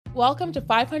Welcome to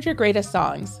 500 Greatest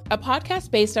Songs, a podcast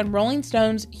based on Rolling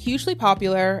Stone's hugely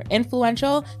popular,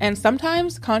 influential, and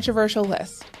sometimes controversial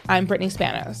list. I'm Brittany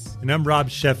Spanos. And I'm Rob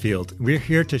Sheffield. We're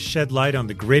here to shed light on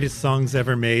the greatest songs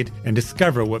ever made and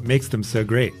discover what makes them so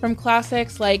great. From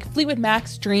classics like Fleetwood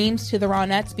Mac's Dreams to the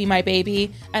Ronettes' Be My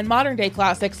Baby, and modern-day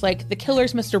classics like The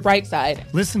Killer's Mr.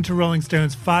 Brightside. Listen to Rolling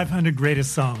Stone's 500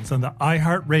 Greatest Songs on the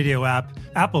iHeartRadio app,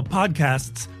 Apple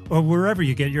Podcasts, or wherever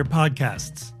you get your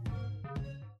podcasts.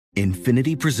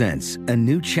 Infiniti presents a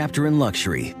new chapter in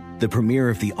luxury, the premiere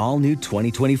of the all-new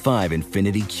 2025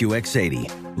 Infiniti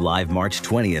QX80, live March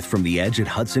 20th from the Edge at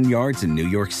Hudson Yards in New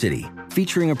York City,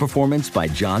 featuring a performance by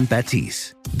John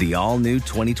Batiste. The all-new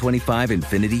 2025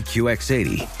 Infiniti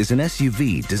QX80 is an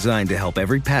SUV designed to help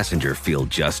every passenger feel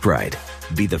just right.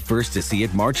 Be the first to see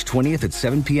it March 20th at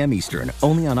 7 p.m. Eastern,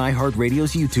 only on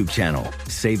iHeartRadio's YouTube channel.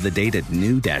 Save the date at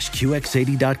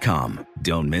new-QX80.com.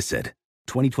 Don't miss it.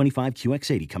 2025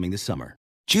 QX80 coming this summer.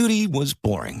 Judy was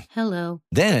boring. Hello.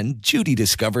 Then Judy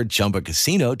discovered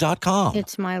ChumbaCasino.com.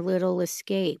 It's my little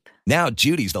escape. Now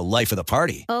Judy's the life of the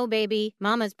party. Oh, baby,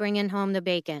 mama's bringing home the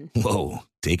bacon. Whoa,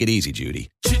 take it easy, Judy.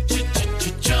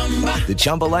 The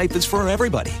Chumba life is for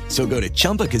everybody. So go to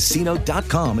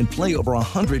ChumbaCasino.com and play over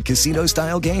 100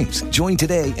 casino-style games. Join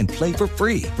today and play for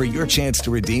free for your chance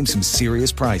to redeem some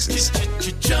serious prizes.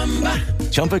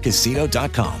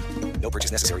 ChumbaCasino.com. No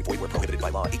purchase necessary. Void where prohibited by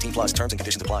law. 18 plus terms and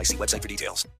conditions apply. See website for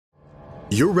details.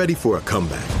 You're ready for a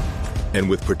comeback. And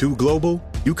with Purdue Global,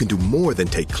 you can do more than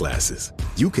take classes.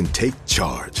 You can take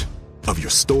charge of your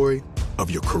story,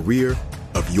 of your career,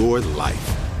 of your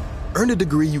life. Earn a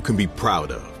degree you can be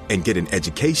proud of and get an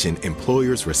education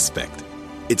employers respect.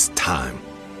 It's time,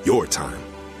 your time,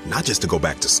 not just to go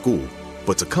back to school,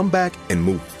 but to come back and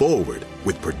move forward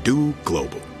with Purdue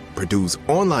Global, Purdue's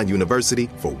online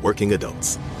university for working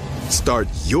adults. Start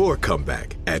your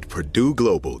comeback at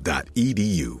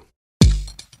purdueglobal.edu.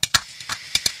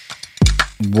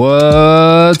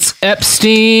 What's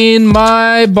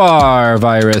Epstein-Barr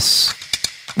virus?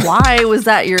 Why was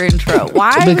that your intro?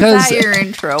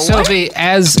 Sophie,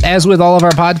 as with all of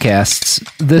our podcasts,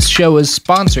 this show is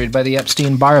sponsored by the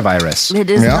Epstein-Barr virus. It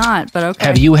is not, but okay.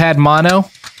 Have you had mono?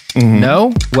 Mm-hmm.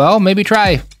 No? Well, maybe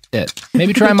try it.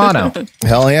 Maybe try mono.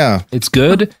 Hell yeah. It's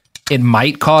good. It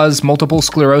might cause multiple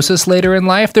sclerosis later in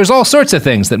life. There's all sorts of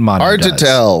things that mono Hard does. to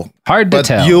tell.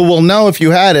 But you will know if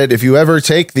you had it if you ever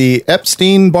take the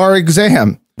Epstein-Barr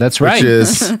exam. That's right. Which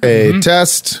is a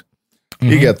test.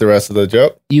 You get the rest of the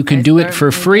joke. You can do it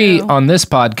for free on this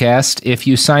podcast if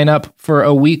you sign up for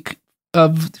a week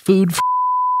of food.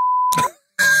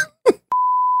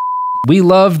 We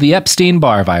love the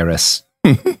Epstein-Barr virus.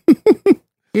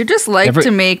 You just like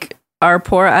to make our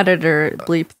poor editor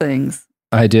bleep things.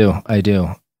 I do.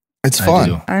 It's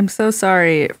fun. I'm so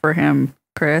sorry for him,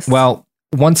 Chris. Well,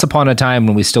 once upon a time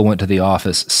when we still went to the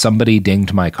office, somebody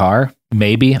dinged my car.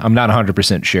 Maybe. I'm not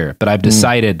 100% sure, but I've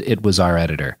decided it was our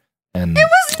editor. And it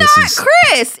was not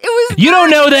Chris. It was. You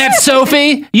don't know that,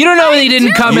 Sophie. You don't know that he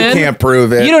didn't come in. You can't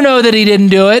prove it. You don't know that he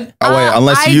didn't do it. Oh, wait,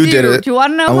 unless you did it. Do you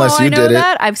want to know how I know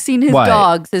that? I've seen his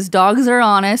dogs. His dogs are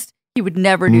honest. He would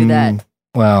never do that.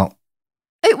 Well,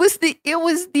 It was the,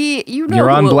 you know, you're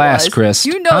on blast, was. Chris.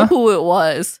 You know who it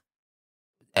was.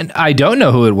 And I don't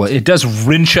know who it was. It does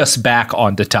wrench us back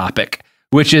onto topic,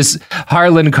 which is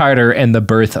Harlon Carter and the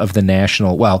birth of the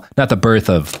national, well, not the birth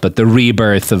of, but the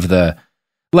rebirth of the,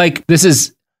 like, this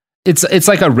is, it's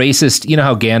like a racist, you know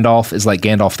how Gandalf is like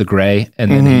Gandalf the Grey,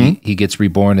 and then he gets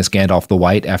reborn as Gandalf the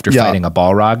White after fighting a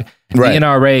Balrog. Right. The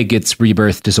NRA gets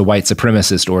rebirthed as a white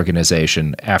supremacist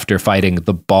organization after fighting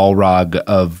the Balrog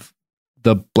of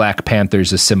the Black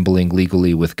Panthers assembling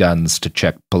legally with guns to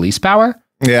check police power.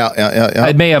 Yeah.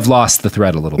 I may have lost the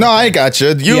thread a little bit. No, I got you.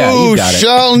 You got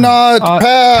shall not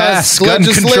pass gun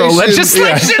control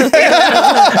legislation.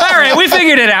 Yeah. All right, we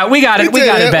figured it out. We got it. We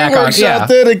got it back on. Yeah,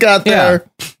 it got there.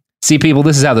 See, people,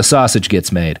 this is how the sausage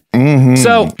gets made.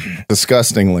 So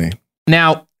disgustingly.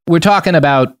 Now we're talking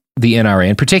about the NRA,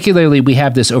 and particularly we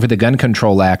have this over the Gun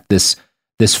Control Act, this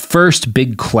first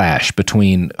big clash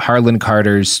between Harlon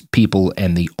Carter's people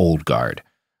and the old guard.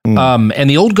 And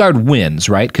the old guard wins,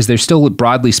 right? Because they're still,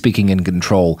 broadly speaking, in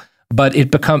control. But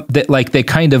it becomes that, like, they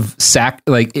kind of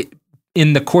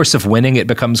in the course of winning, it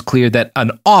becomes clear that an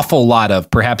awful lot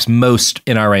of, perhaps most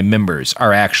NRA members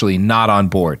are actually not on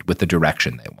board with the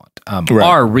direction they want.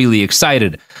 Are really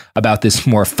excited about this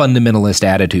more fundamentalist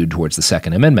attitude towards the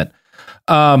Second Amendment.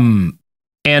 And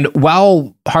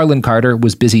while Harlon Carter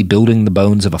was busy building the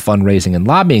bones of a fundraising and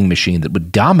lobbying machine that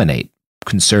would dominate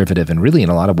conservative and really in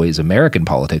a lot of ways American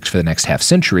politics for the next half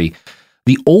century,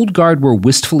 the Old Guard were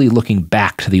wistfully looking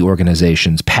back to the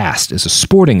organization's past as a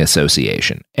sporting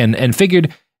association and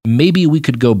figured maybe we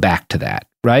could go back to that,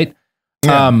 right?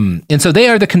 Yeah. And so they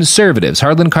are the conservatives.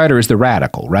 Harlon Carter is the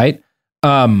radical, right?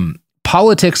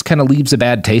 Politics kind of leaves a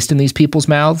bad taste in these people's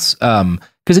mouths.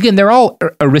 Because again, they're all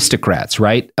aristocrats,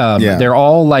 right? They're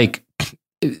all like,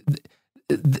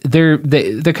 they're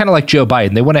kind of like Joe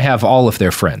Biden. They want to have all of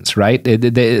their friends, right?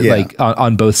 They like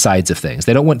on both sides of things.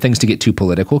 They don't want things to get too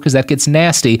political because that gets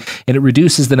nasty and it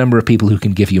reduces the number of people who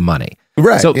can give you money.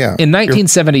 Right. So in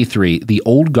 1973, the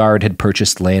Old Guard had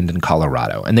purchased land in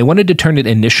Colorado and they wanted to turn it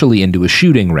initially into a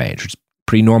shooting range, which is a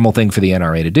pretty normal thing for the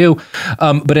NRA to do.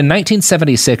 But in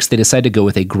 1976, they decided to go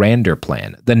with a grander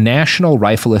plan, the National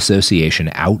Rifle Association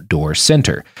Outdoor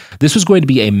Center. This was going to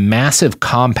be a massive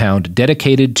compound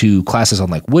dedicated to classes on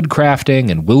like woodcrafting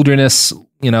and wilderness,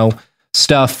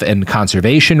 stuff and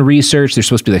conservation research. There's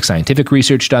supposed to be like scientific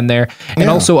research done there and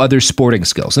also other sporting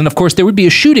skills. And of course, there would be a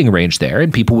shooting range there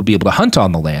and people would be able to hunt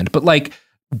on the land. But like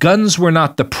guns were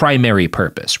not the primary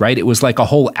purpose, right? It was like a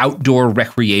whole outdoor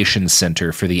recreation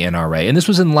center for the NRA. And this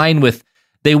was in line with,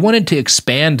 they wanted to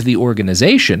expand the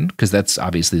organization because that's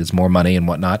obviously there's more money and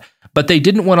whatnot, but they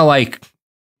didn't want to like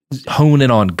hone in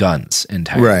on guns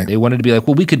entirely. Right. They wanted to be like,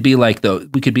 well, we could be like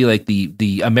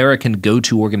the American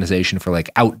go-to organization for like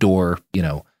outdoor,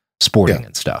 sporting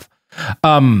and stuff.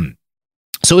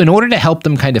 So in order to help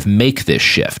them kind of make this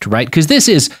shift, right? Because this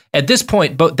is, at this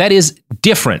point, that is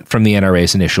different from the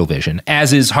NRA's initial vision,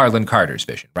 as is Harlon Carter's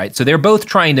vision, right? So they're both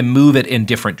trying to move it in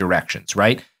different directions,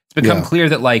 right? It's become clear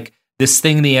that like this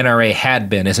thing the NRA had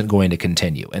been isn't going to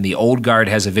continue. And the Old Guard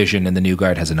has a vision and the New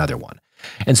Guard has another one.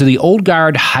 And so the Old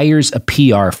Guard hires a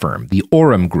PR firm, the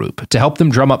Orem Group, to help them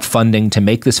drum up funding to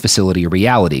make this facility a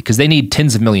reality because they need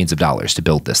tens of millions of dollars to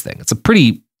build this thing. It's a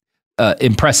pretty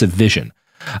impressive vision.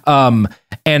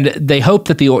 And they hope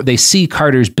that they see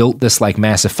Carter's built this like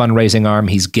massive fundraising arm.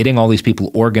 He's getting all these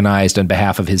people organized on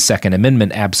behalf of his Second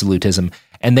Amendment absolutism.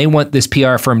 And they want this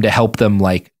PR firm to help them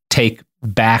like take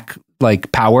back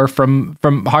like power from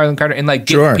Harlon Carter and like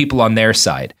get people on their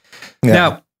side. Yeah.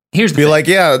 Now, here's the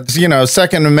thing.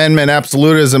 Second Amendment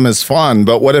absolutism is fun,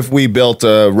 but what if we built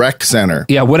a rec center?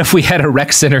 Yeah, what if we had a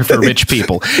rec center for rich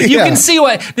people? You can see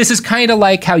what this is kind of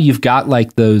like how you've got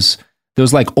like those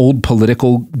like old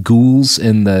political ghouls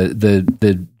in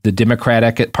the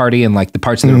Democratic Party and like the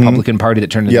parts of the Republican Party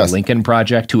that turned into the Lincoln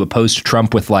Project who opposed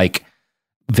Trump with like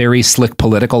very slick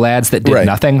political ads that did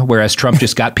nothing, whereas Trump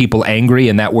just got people angry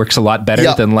and that works a lot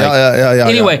better than like...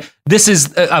 Anyway, this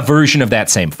is a version of that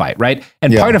same fight, right?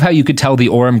 And part of how you could tell the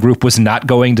Orem Group was not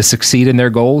going to succeed in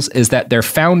their goals is that their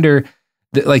founder...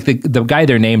 the guy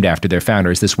they're named after, their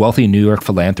founder, is this wealthy New York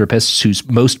philanthropist whose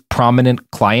most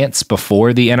prominent clients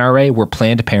before the NRA were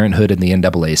Planned Parenthood and the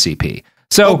NAACP.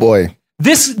 So,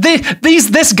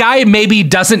 this guy maybe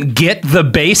doesn't get the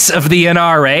base of the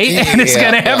NRA and is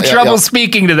going to have trouble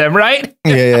speaking to them, right?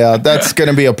 That's going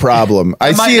to be a problem.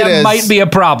 That might be a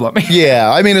problem.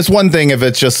 I mean, it's one thing if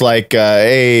it's just like,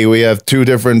 hey, we have two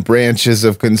different branches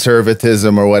of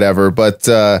conservatism or whatever, but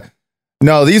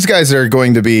no, these guys are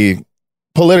going to be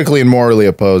politically and morally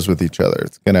opposed with each other.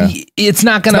 It's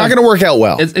not gonna work out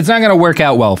well. It's not gonna work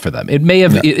out well for them. It may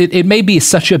have. It may be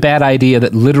such a bad idea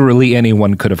that literally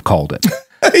anyone could have called it.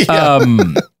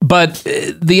 But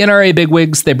the NRA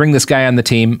bigwigs, they bring this guy on the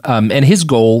team, and his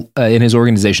goal, in his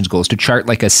organization's goal, is to chart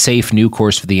like a safe new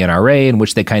course for the NRA in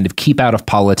which they kind of keep out of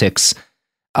politics.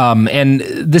 And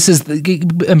this is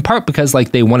in part because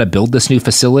like they want to build this new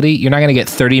facility. You're not going to get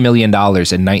 $30 million in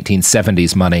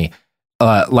 1970s money.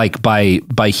 Like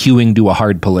by hewing to a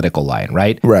hard political line,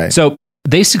 right? Right. So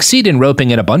they succeed in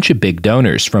roping in a bunch of big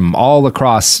donors from all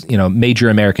across, major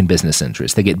American business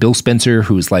interests. They get Bill Spencer,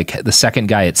 who's like the second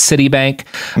guy at Citibank.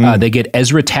 They get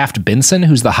Ezra Taft Benson,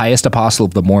 who's the highest apostle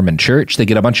of the Mormon Church. They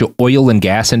get a bunch of oil and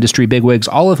gas industry bigwigs,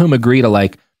 all of whom agree to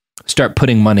like start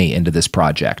putting money into this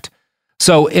project.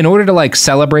 So in order to like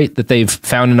celebrate that they've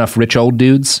found enough rich old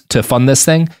dudes to fund this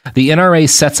thing, the NRA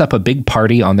sets up a big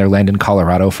party on their land in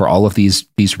Colorado for all of these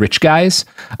rich guys.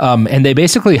 And they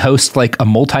basically host like a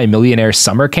multi-millionaire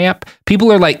summer camp.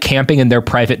 People are like camping in their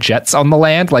private jets on the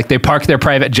land. Like they park their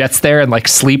private jets there and like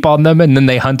sleep on them. And then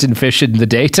they hunt and fish in the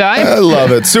daytime. I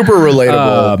love it. Super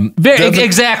relatable.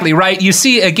 Exactly. Right. You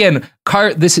see, again,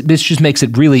 this just makes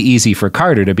it really easy for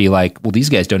Carter to be like, well, these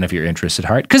guys don't have your interests at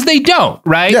heart because they don't,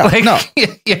 right? No.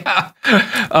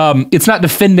 It's not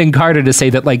defending Carter to say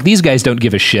that like these guys don't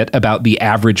give a shit about the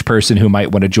average person who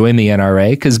might want to join the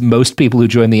NRA because most people who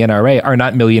join the NRA are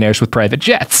not millionaires with private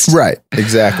jets. Right.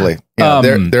 Exactly. Yeah,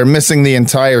 they're missing the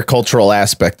entire cultural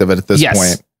aspect of it at this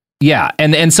point. Yeah.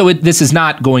 And so this is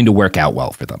not going to work out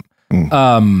well for them.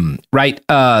 Right.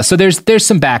 So there's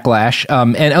some backlash.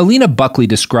 And Alina Buckley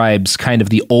describes kind of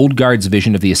the old guard's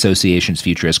vision of the association's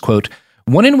future as, quote,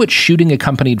 one in which shooting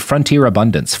accompanied frontier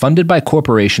abundance, funded by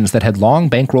corporations that had long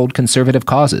bankrolled conservative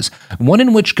causes. One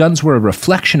in which guns were a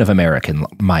reflection of American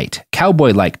might,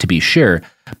 cowboy-like to be sure,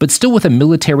 but still with a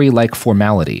military-like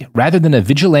formality, rather than a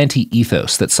vigilante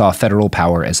ethos that saw federal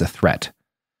power as a threat.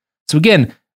 So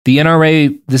again, the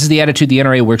NRA, this is the attitude the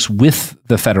NRA works with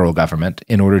the federal government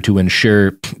in order to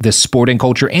ensure this sporting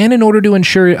culture and in order to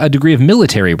ensure a degree of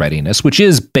military readiness, which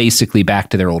is basically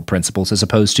back to their old principles, as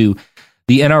opposed to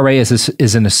the NRA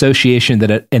is an association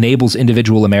that enables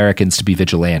individual Americans to be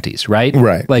vigilantes, right?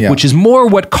 Right. Like, which is more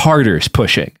what Carter's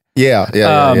pushing. Yeah.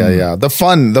 The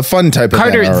fun type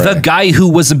Carter, of NRA. the guy who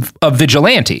was a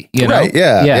vigilante, you know? Right.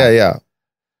 Yeah.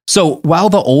 So while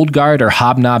the old guard are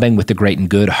hobnobbing with the great and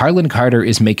good, Harlon Carter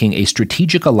is making a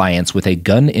strategic alliance with a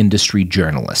gun industry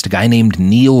journalist, a guy named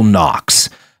Neil Knox.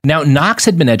 Now, Knox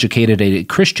had been educated at a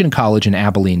Christian college in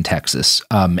Abilene, Texas.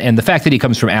 And the fact that he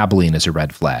comes from Abilene is a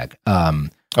red flag.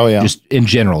 Just in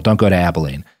general, don't go to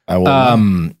Abilene. I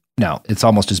will. No, it's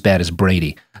almost as bad as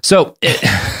Brady. So,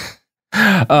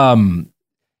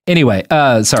 anyway,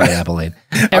 sorry, Abilene.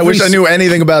 I wish I knew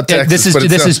anything about Texas.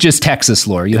 This is just Texas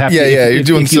lore. You have to, you're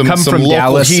doing if you come from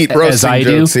Dallas, heat as I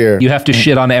do, here. You have to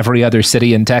shit on every other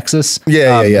city in Texas.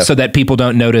 So that people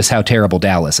don't notice how terrible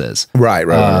Dallas is. Right.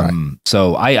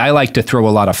 So I like to throw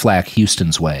a lot of flack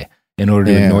Houston's way in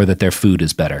order to ignore that their food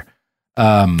is better.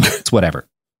 It's whatever.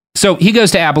 So he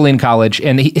goes to Abilene College,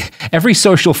 and every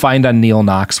social find on Neil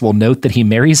Knox will note that he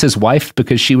marries his wife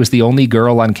because she was the only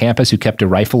girl on campus who kept a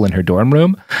rifle in her dorm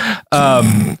room.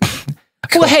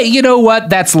 Well, hey, you know what?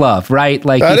 That's love, right?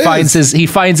 Like he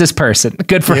finds his person.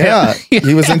 Good for him.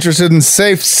 He was interested in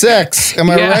safe sex. Am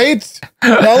I right?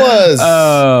 Fellas.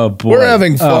 Oh boy. We're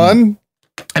having fun.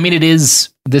 I mean, this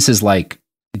is like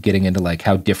getting into like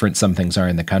how different some things are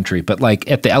in the country, but like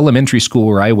at the elementary school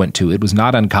where I went to, it was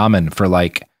not uncommon for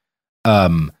like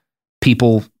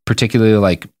people, particularly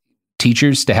like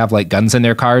teachers, to have like guns in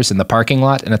their cars in the parking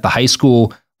lot. And at the high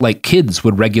school, like kids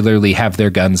would regularly have their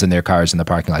guns in their cars in the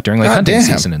parking lot during like hunting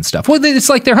season and stuff. Well, it's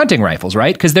like they're hunting rifles,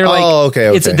 right? Because they're like,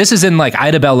 this is in like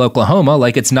Idabel, Oklahoma.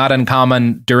 Like it's not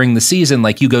uncommon during the season.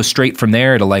 Like you go straight from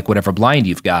there to like whatever blind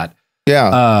you've got.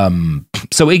 Yeah.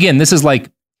 So again, this is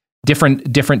like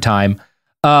different time.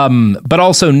 But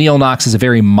also Neil Knox is a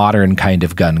very modern kind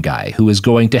of gun guy who is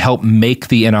going to help make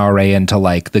the NRA into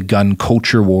like the gun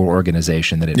culture war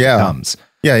organization that it becomes.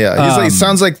 Yeah. He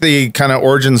sounds like the kind of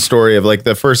origin story of like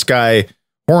the first guy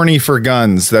horny for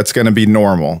guns. That's going to be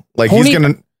normal. Like he's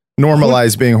going to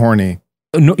normalize being horny.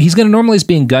 He's going to normalize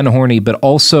being gun horny, but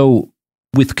also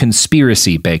with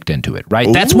conspiracy baked into it, right?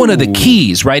 Ooh. That's one of the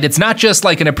keys, right? It's not just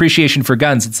like an appreciation for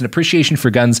guns. It's an appreciation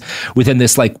for guns within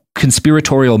this like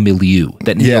conspiratorial milieu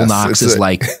that Neil Knox is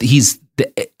like, he's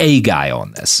the guy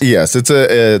on this. Yes. He's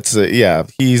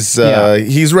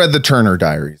read the Turner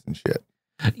Diaries and shit.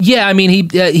 Yeah, I mean,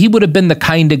 he would have been the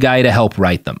kind of guy to help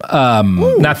write them.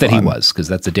 Not that he was, because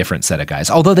that's a different set of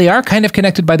guys. Although they are kind of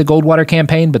connected by the Goldwater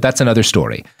campaign, but that's another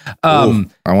story.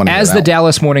 As the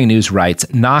Dallas Morning News writes,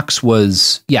 Knox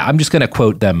was, I'm just going to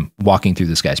quote them walking through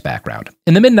this guy's background.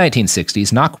 In the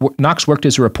mid-1960s, Knox worked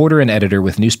as a reporter and editor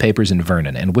with newspapers in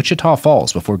Vernon and Wichita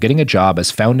Falls before getting a job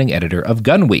as founding editor of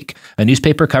Gun Week, a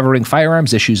newspaper covering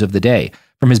firearms issues of the day.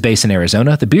 From his base in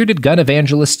Arizona, the bearded gun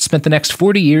evangelist spent the next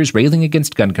 40 years railing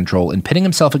against gun control and pitting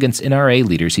himself against NRA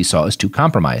leaders he saw as too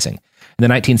compromising. In the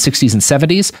 1960s and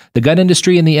 70s, the gun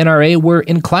industry and the NRA were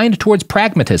inclined towards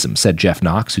pragmatism, said Jeff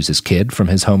Knox, who's his kid from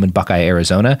his home in Buckeye,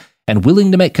 Arizona, and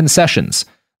willing to make concessions.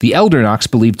 The elder Knox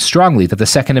believed strongly that the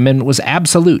Second Amendment was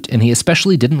absolute, and he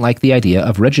especially didn't like the idea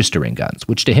of registering guns,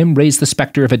 which to him raised the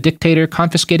specter of a dictator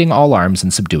confiscating all arms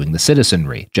and subduing the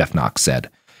citizenry, Jeff Knox said.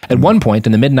 At one point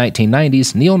in the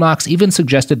mid-1990s, Neil Knox even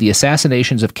suggested the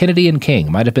assassinations of Kennedy and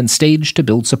King might have been staged to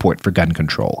build support for gun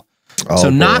control. So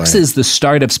Knox is the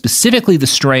start of specifically the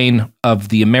strain of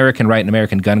the American right and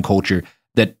American gun culture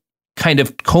that kind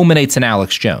of culminates in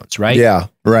Alex Jones, right? Yeah,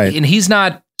 right. And he's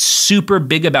not super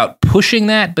big about pushing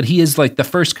that, but he is like the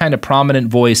first kind of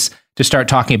prominent voice to start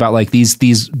talking about like these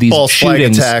false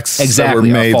shootings, flag attacks that were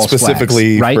made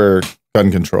specifically for gun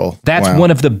control. That's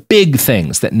one of the big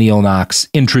things that Neil Knox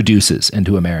introduces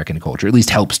into American culture, at least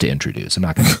helps to introduce. I'm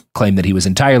not going to claim that he was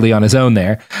entirely on his own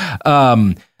there.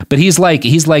 But he's like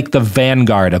the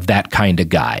vanguard of that kind of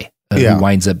guy who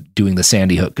winds up doing the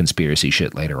Sandy Hook conspiracy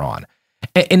shit later on.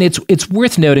 And it's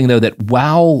worth noting, though, that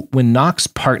when Knox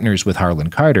partners with Harlon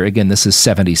Carter, again, this is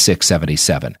 76,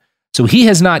 77. So he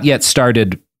has not yet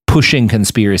started pushing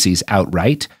conspiracies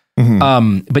outright.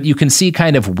 But you can see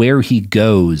kind of where he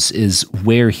goes is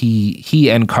where he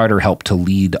and Carter helped to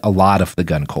lead a lot of the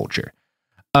gun culture.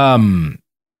 So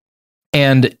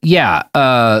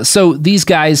these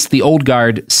guys, the old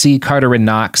guard, see Carter and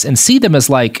Knox and see them as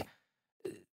like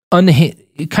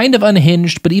kind of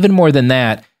unhinged, but even more than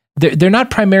that, they're not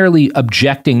primarily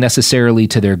objecting necessarily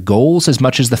to their goals as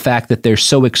much as the fact that they're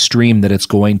so extreme that it's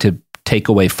going to take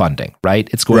away funding, right?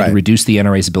 It's going to reduce the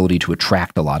NRA's ability to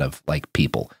attract a lot of like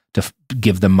people to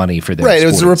give them money for their It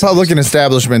was the Republican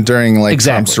establishment during like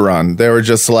Trump's run. They were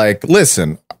just like,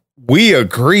 listen, we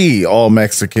agree all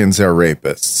Mexicans are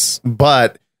rapists,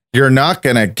 but you're not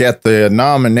going to get the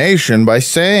nomination by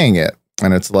saying it.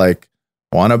 And it's like,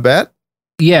 want to bet?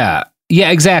 Yeah. Yeah,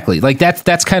 exactly. Like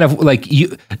that's kind of like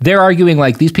they're arguing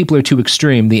like these people are too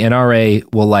extreme. The NRA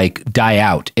will like die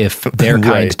out if their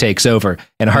kind takes over.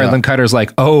 And Harlan Carter's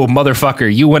like, oh, motherfucker,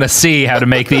 you want to see how to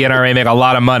make the NRA make a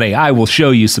lot of money? I will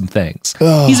show you some things.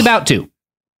 He's about to.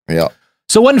 Yeah.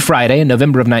 So one Friday in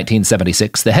November of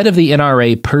 1976, the head of the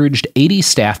NRA purged 80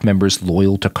 staff members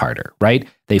loyal to Carter, right?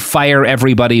 They fire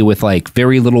everybody with like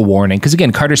very little warning. Because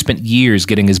again, Carter spent years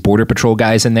getting his Border Patrol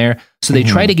guys in there. So they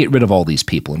try to get rid of all these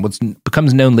people. And what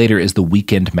becomes known later as the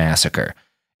Weekend Massacre.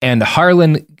 And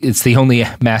Harlan, it's the only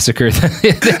massacre.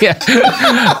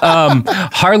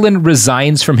 Harlan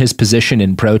resigns from his position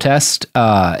in protest.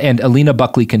 And Alina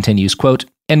Buckley continues, quote,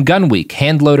 "In Gun Week,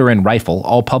 Hand Loader and Rifle,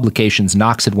 all publications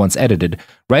Knox had once edited,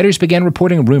 writers began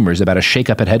reporting rumors about a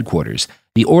shakeup at headquarters.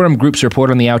 The Orem Group's report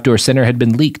on the Outdoor Center had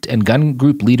been leaked, and gun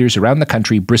group leaders around the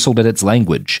country bristled at its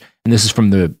language." And this is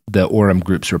from the Orem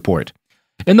Group's report.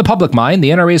 "In the public mind, the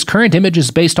NRA's current image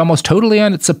is based almost totally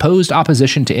on its supposed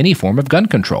opposition to any form of gun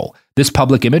control. This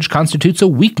public image constitutes a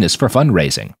weakness for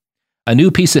fundraising." A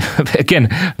new piece of, again,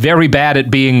 very bad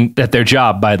at being at their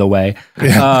job, by the way.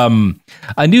 Yeah.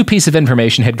 A new piece of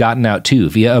information had gotten out too,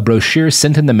 via a brochure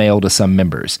sent in the mail to some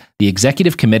members. The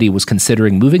executive committee was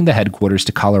considering moving the headquarters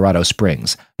to Colorado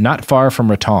Springs, not far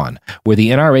from Raton, where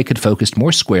the NRA could focus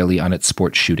more squarely on its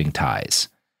sports shooting ties.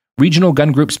 Regional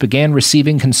gun groups began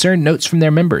receiving concerned notes from their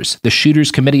members. The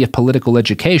Shooters Committee of Political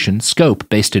Education, SCOPE,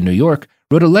 based in New York,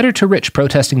 wrote a letter to Rich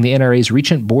protesting the NRA's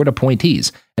recent board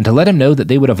appointees and to let him know that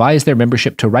they would advise their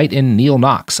membership to write in Neil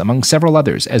Knox, among several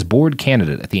others, as board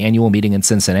candidate at the annual meeting in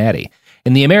Cincinnati.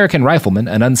 In the American Rifleman,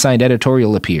 an unsigned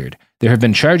editorial appeared. "There have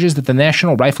been charges that the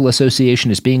National Rifle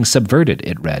Association is being subverted,"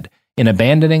 it read, "in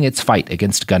abandoning its fight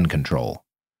against gun control."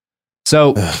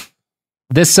 So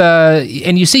this,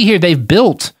 and you see here, they've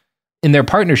built, in their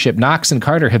partnership, Knox and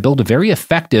Carter have built a very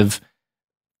effective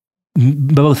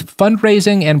both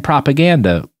fundraising and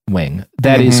propaganda wing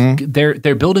that is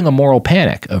they're building a moral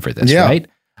panic over this, right?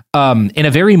 In a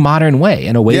very modern way,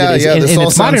 in a way that is, and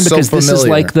it's modern because this is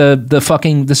like the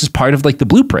fucking, this is part of like the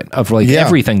blueprint of like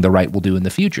everything the right will do in the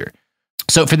future.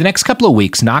 So for the next couple of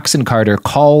weeks, Knox and Carter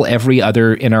call every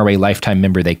other NRA lifetime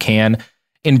member they can.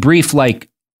 In brief, like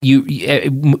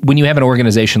when you have an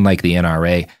organization like the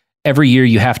NRA, every year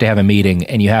you have to have a meeting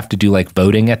and you have to do like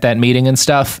voting at that meeting and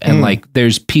stuff. And like,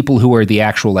 there's people who are the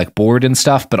actual like board and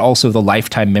stuff, but also the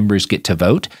lifetime members get to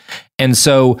vote. And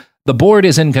so the board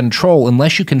is in control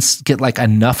unless you can get like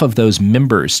enough of those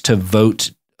members to vote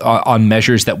on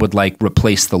measures that would like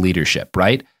replace the leadership.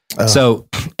 Right. So,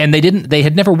 and they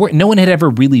had never worked. No one had ever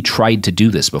really tried to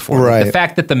do this before. Right. Like, the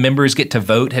fact that the members get to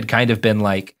vote had kind of been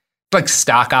like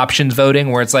stock options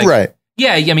voting, where it's like,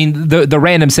 yeah, I mean, the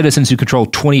random citizens who control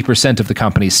 20% of the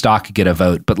company's stock get a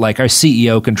vote, but like our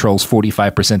CEO controls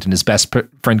 45% and his best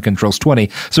friend controls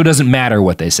 20%, so it doesn't matter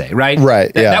what they say, right?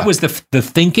 Right, That was the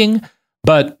thinking,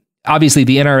 but obviously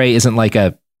the NRA isn't like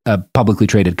a publicly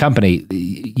traded company.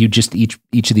 You just, each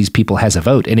of these people has a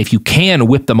vote, and if you can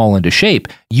whip them all into shape,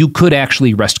 you could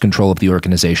actually wrest control of the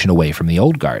organization away from the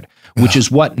old guard, which is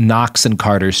what Knox and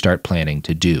Carter start planning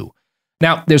to do.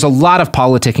 Now, there's a lot of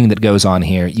politicking that goes on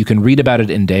here. You can read about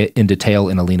it in detail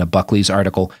in Alina Buckley's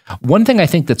article. One thing I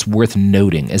think that's worth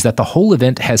noting is that the whole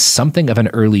event has something of an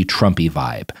early Trumpy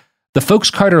vibe. The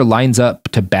folks Carter lines up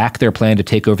to back their plan to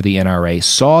take over the NRA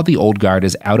saw the old guard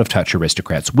as out-of-touch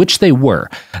aristocrats, which they were.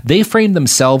 They framed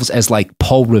themselves as like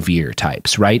Paul Revere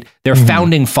types, right? They're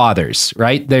founding fathers,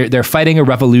 right? They're fighting a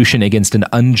revolution against an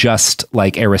unjust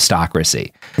like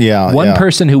aristocracy. Yeah. One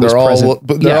person who was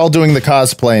present. They're all doing the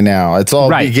cosplay now. It's all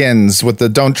begins with the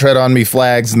 "Don't Tread on Me"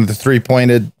 flags and the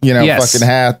three-pointed, fucking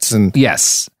hats and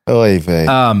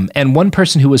and one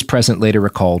person who was present later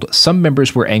recalled some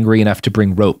members were angry enough to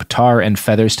bring rope, tar, and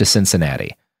feathers to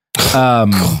Cincinnati. What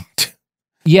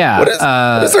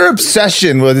is their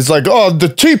obsession with? It's like, oh, the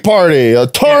Tea Party,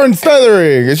 tar and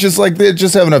feathering. It's just like they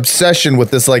just have an obsession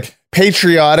with this like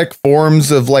patriotic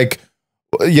forms of like,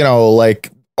 like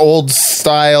old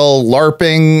style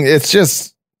LARPing. It's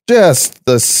just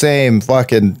the same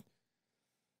fucking.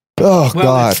 Oh, well,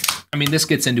 God. I mean, this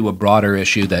gets into a broader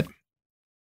issue that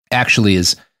actually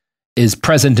is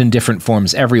present in different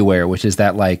forms everywhere, which is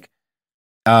that like,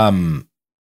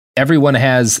 everyone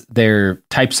has their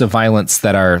types of violence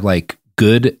that are like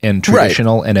good and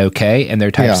traditional and okay, and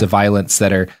their types of violence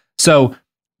that are so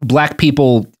black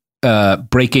people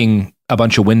breaking a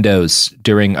bunch of windows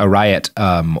during a riot,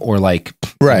 or like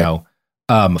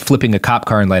flipping a cop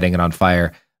car and lighting it on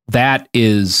fire. That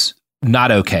is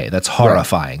not okay. That's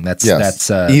horrifying.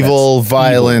 That's evil,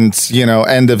 violent,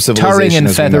 end of civilization. Tarring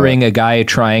and feathering a guy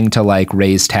trying to like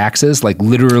raise taxes, like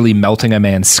literally melting a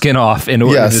man's skin off in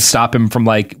order to stop him from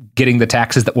like getting the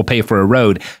taxes that will pay for a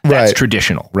road. That's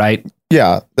traditional, right?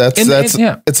 Yeah,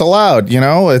 it's allowed.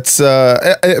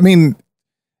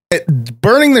 It's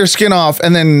burning their skin off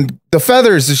and then the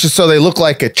feathers is just so they look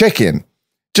like a chicken.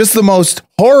 Just the most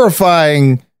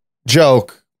horrifying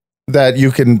joke that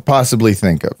you can possibly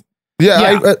think of.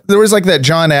 Yeah. There was like that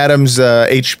John Adams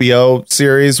HBO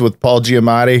series with Paul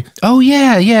Giamatti. Oh,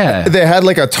 yeah. They had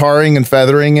like a tarring and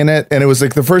feathering in it. And it was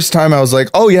like the first time I was like,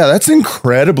 oh, yeah, that's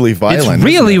incredibly violent. It's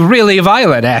really, really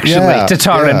violent, actually, to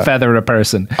tar and feather a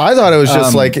person. I thought it was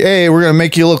just like, hey, we're going to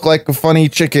make you look like a funny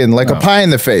chicken, like a pie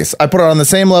in the face. I put it on the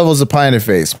same level as a pie in the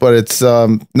face. But it's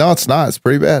no, it's not. It's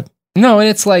pretty bad. No, and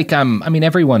it's like, I mean,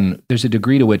 everyone, there's a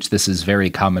degree to which this is very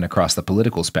common across the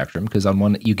political spectrum, because on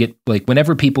one, you get, like,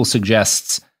 whenever people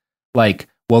suggests, like,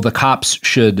 well, the cops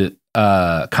should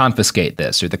confiscate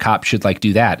this, or the cops should, like,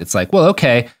 do that, it's like, well,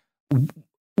 okay,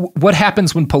 what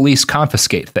happens when police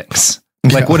confiscate things?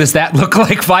 Like, what does that look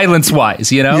like violence-wise,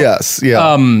 Yes,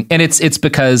 yeah. And it's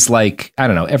because, like, I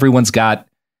don't know, everyone's got,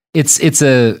 it's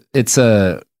a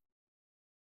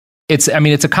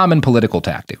common political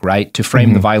tactic, right? To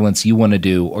frame the violence you want to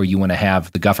do or you want to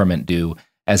have the government do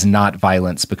as not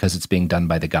violence because it's being done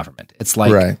by the government. It's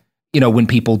like, when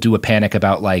people do a panic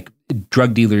about like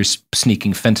drug dealers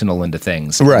sneaking fentanyl into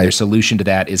things, their solution to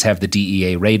that is have the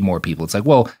DEA raid more people. It's like,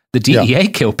 well, the DEA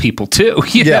kill people too,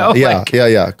 completely.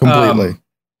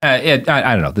 I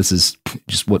don't know. This is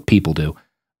just what people do.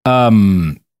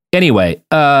 Anyway,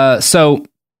 so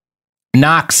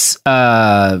Knox,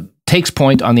 takes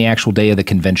point on the actual day of the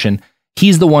convention.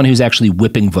 He's the one who's actually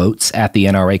whipping votes at the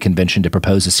NRA convention to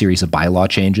propose a series of bylaw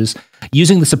changes.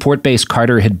 Using the support base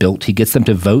Carter had built, he gets them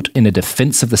to vote in a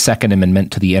defense of the Second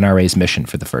Amendment to the NRA's mission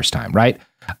for the first time, right?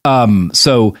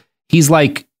 So he's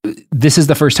like, this is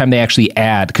the first time they actually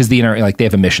add, because the NRA, like, they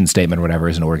have a mission statement or whatever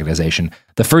as an organization.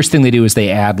 The first thing they do is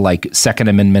they add like Second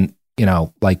Amendment,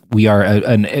 like we are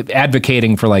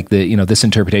advocating for like the, this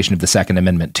interpretation of the Second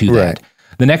Amendment to that.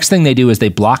 The next thing they do is they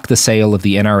block the sale of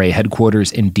the NRA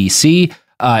headquarters in D.C.,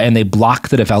 and they block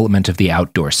the development of the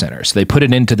outdoor center. So they put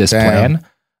it into this plan.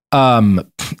 And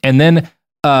then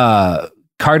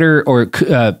Carter or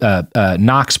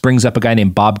Knox brings up a guy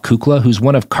named Bob Kukla, who's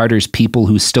one of Carter's people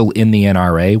who's still in the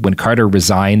NRA. When Carter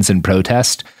resigns in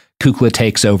protest, Kukla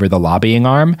takes over the lobbying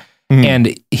arm.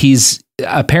 And he's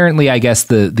apparently, I guess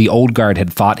the old guard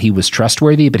had thought he was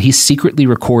trustworthy, but he secretly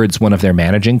records one of their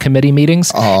managing committee meetings,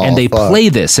 and they play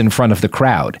this in front of the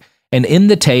crowd. And in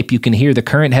the tape, you can hear the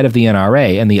current head of the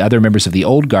NRA and the other members of the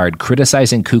old guard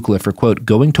criticizing Kukla for, quote,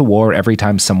 going to war every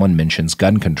time someone mentions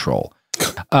gun control.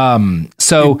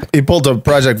 So he pulled a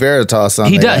Project Veritas on.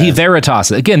 He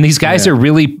Veritas. Again, these guys are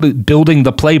really building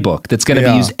the playbook that's going to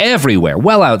be used everywhere,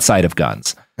 well outside of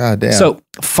guns. God damn. So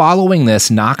following this,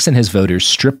 Knox and his voters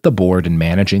stripped the board and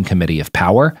managing committee of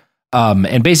power.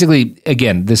 And basically,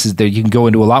 again, this is there. You can go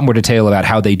into a lot more detail about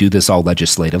how they do this all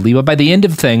legislatively. But by the end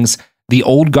of things, the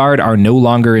old guard are no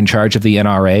longer in charge of the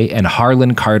NRA, and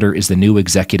Harlon Carter is the new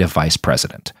executive vice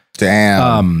president.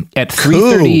 Damn. At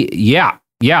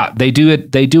 3:30, they do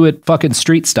it. They do it fucking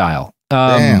street style.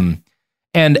 And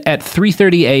at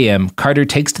 3:30 a.m., Carter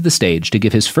takes to the stage to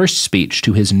give his first speech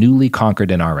to his newly conquered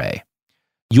NRA.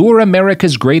 You're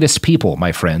America's greatest people,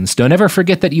 my friends. Don't ever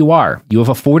forget that you are. You have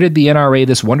afforded the NRA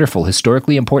this wonderful,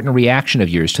 historically important reaction of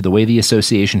yours to the way the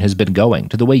association has been going,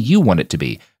 to the way you want it to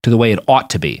be, to the way it ought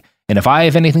to be. And if I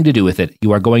have anything to do with it,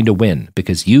 you are going to win,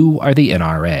 because you are the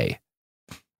NRA.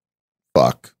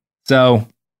 Fuck. So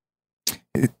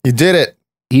he did it.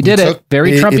 He did it.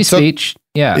 Very Trumpy speech.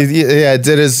 Yeah.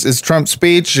 Did his Trump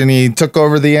speech, and he took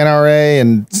over the NRA,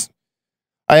 and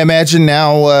I imagine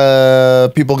now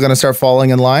people are going to start falling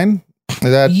in line.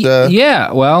 Well,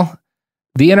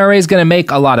 the NRA is going to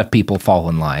make a lot of people fall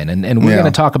in line, and we're going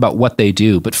to talk about what they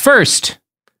do. But first,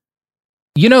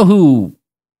 you know who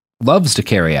loves to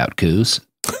carry out coups?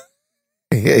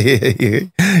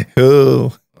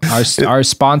 Who? Our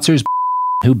sponsors,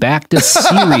 who backed a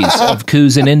series of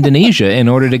coups in Indonesia in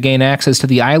order to gain access to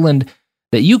the island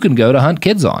that you can go to hunt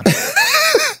kids on.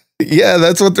 Yeah,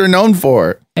 that's what they're known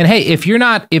for. And hey, if you're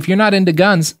not into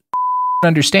guns,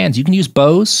 understands you can use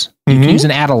bows, you can use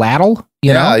an atlatl,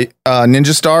 you know,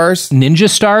 ninja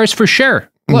stars for sure.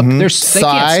 Look, they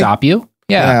can't stop you.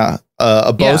 Yeah,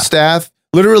 a bow staff,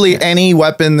 literally any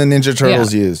weapon the Ninja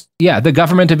Turtles use. Yeah, the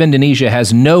government of Indonesia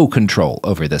has no control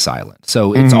over this island,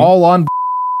 so it's all on.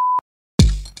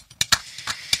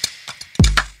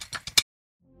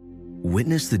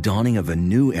 Witness the dawning of a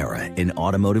new era in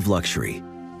automotive luxury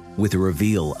with a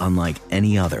reveal unlike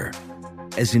any other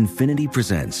as Infiniti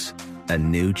presents a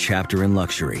new chapter in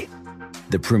luxury,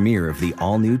 the premiere of the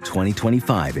all-new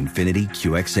 2025 Infiniti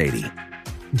QX80.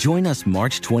 Join us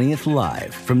March 20th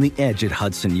live from the Edge at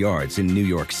Hudson Yards in New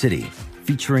York City,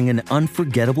 featuring an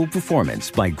unforgettable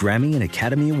performance by Grammy and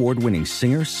Academy Award-winning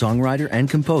singer, songwriter, and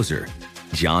composer,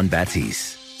 Jon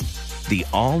Batiste. The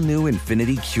all-new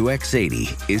Infiniti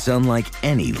QX80 is unlike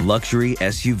any luxury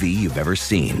SUV you've ever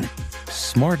seen.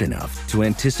 Smart enough to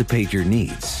anticipate your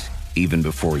needs, even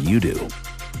before you do.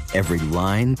 Every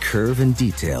line, curve, and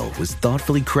detail was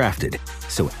thoughtfully crafted,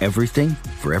 so everything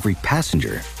for every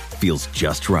passenger feels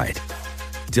just right.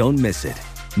 Don't miss it.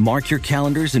 Mark your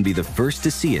calendars and be the first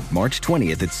to see it March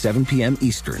 20th at 7 p.m.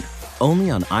 Eastern, only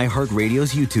on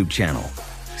iHeartRadio's YouTube channel.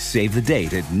 Save the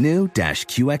date at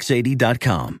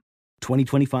new-QX80.com.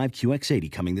 2025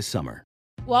 QX80 coming this summer.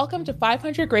 Welcome to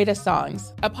 500 Greatest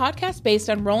Songs, a podcast based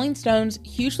on Rolling Stone's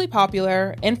hugely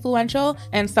popular, influential,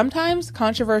 and sometimes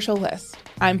controversial list.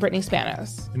 I'm Brittany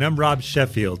Spanos. And I'm Rob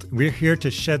Sheffield. We're here to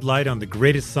shed light on the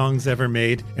greatest songs ever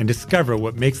made and discover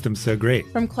what makes them so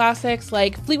great. From classics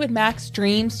like Fleetwood Mac's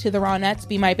Dreams to the Ronettes'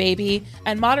 Be My Baby,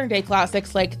 and modern-day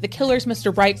classics like The Killer's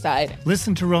Mr. Brightside.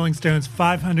 Listen to Rolling Stone's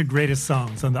 500 Greatest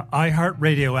Songs on the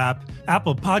iHeartRadio app,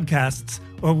 Apple Podcasts,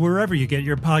 or wherever you get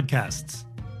your podcasts.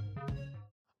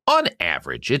 On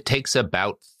average, it takes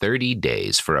about 30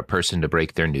 days for a person to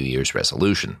break their New Year's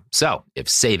resolution. So, if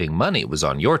saving money was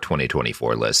on your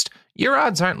 2024 list, your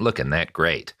odds aren't looking that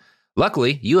great.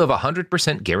 Luckily, you have a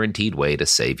 100% guaranteed way to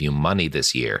save you money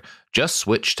this year. Just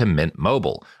switch to Mint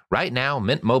Mobile. Right now,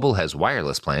 Mint Mobile has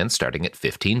wireless plans starting at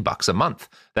 $15 a month.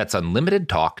 That's unlimited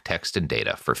talk, text, and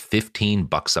data for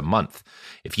 $15 a month.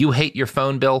 If you hate your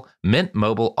phone bill, Mint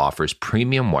Mobile offers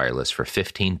premium wireless for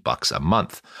 $15 a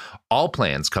month. All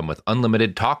plans come with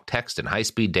unlimited talk, text, and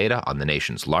high-speed data on the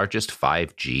nation's largest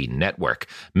 5G network.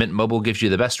 Mint Mobile gives you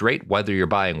the best rate whether you're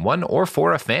buying one or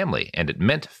for a family, and at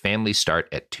Mint, families start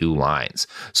at 2 lines.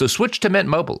 So switch to Mint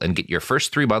Mobile and get your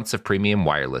first 3 months of premium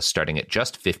wireless starting at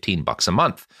just $15 a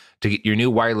month. To get your new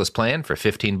wireless plan for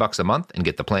 $15 a month and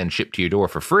get the plan shipped to your door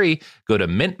for free, go to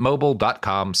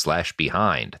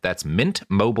mintmobile.com/behind. That's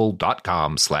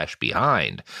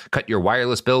mintmobile.com/behind. Cut your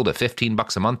wireless bill to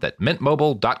 $15 a month at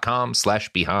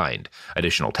mintmobile.com/behind.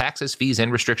 Additional taxes, fees,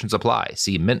 and restrictions apply.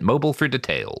 See Mint Mobile for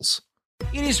details.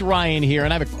 It is Ryan here,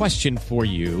 and I have a question for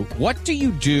you. What do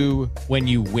you do when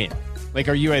you win? Like,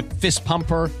 are you a fist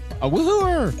pumper, a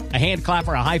woohooer, a hand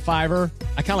clapper, a high fiver?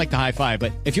 I kind of like the high five,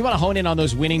 but if you want to hone in on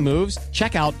those winning moves,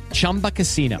 check out Chumba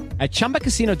Casino. At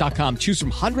ChumbaCasino.com, choose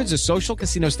from hundreds of social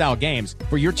casino-style games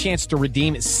for your chance to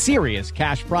redeem serious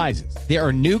cash prizes. There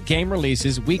are new game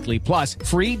releases weekly, plus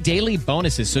free daily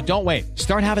bonuses. So don't wait.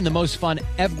 Start having the most fun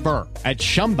ever at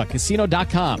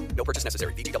ChumbaCasino.com. No purchase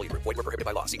necessary. VGW. Void where prohibited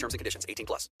by law. See terms and conditions.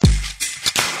 18+.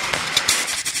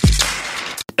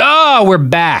 Oh, we're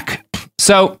back.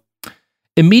 So,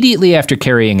 immediately after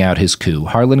carrying out his coup,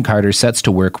 Harlon Carter sets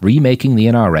to work remaking the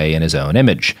NRA in his own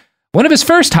image. One of his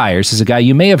first hires is a guy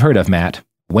you may have heard of, Matt,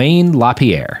 Wayne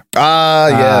LaPierre.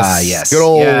 Yes. Good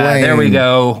old Wayne. There we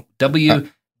go.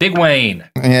 Big Wayne.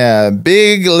 Yeah,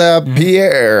 Big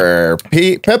LaPierre.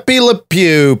 Pepe Le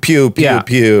Pew, pew, pew,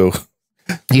 pew.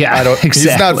 Yeah, exactly.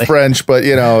 He's not French, but,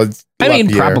 you know, it's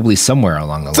probably somewhere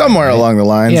along the line. Somewhere along the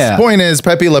lines. Yeah. The point is,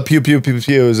 Pepe Le Pew, pew, pew,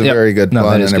 pew is a very good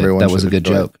pun, and everyone that was a good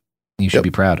joke. You should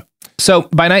be proud. So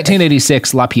by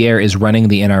 1986, LaPierre is running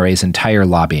the NRA's entire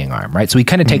lobbying arm, right? So he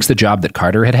kind of takes the job that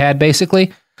Carter had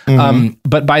basically.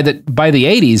 But by the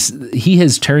 80s, he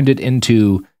has turned it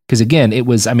into, because again, it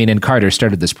was, and Carter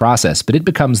started this process, but it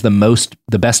becomes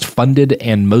the best funded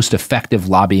and most effective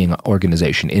lobbying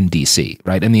organization in DC,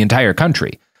 right? In the entire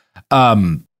country.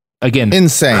 Again,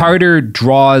 insane. Carter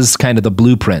draws kind of the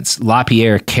blueprints.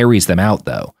 LaPierre carries them out,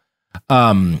 though.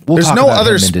 There's no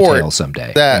other sport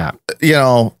someday that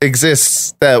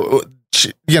exists that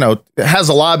has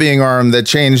a lobbying arm that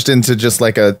changed into just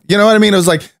like a, you know what I mean? It was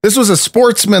like, this was a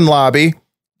sportsman lobby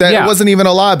that it wasn't even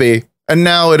a lobby, and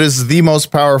now it is the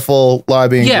most powerful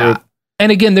lobbying group.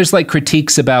 And again, there's like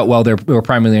critiques about, well, they were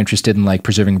primarily interested in like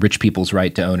preserving rich people's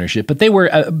right to ownership, but they were,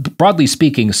 broadly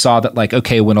speaking, saw that like,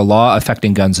 okay, when a law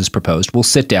affecting guns is proposed, we'll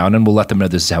sit down and we'll let them know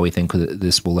this is how we think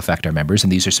this will affect our members,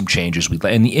 and these are some changes we'd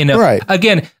like. And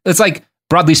again, it's like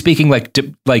broadly speaking, like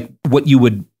what you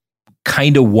would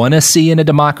kind of want to see in a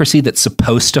democracy that's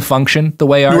supposed to function the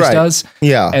way ours does,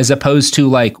 as opposed to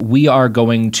like we are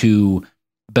going to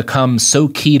become so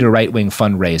key to right-wing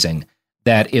fundraising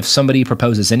that if somebody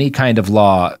proposes any kind of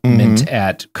law meant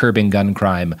at curbing gun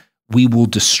crime, we will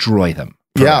destroy them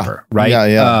forever, right?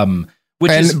 Yeah.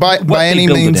 Which and is by any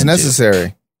means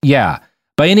necessary. Yeah,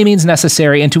 by any means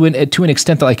necessary, and to an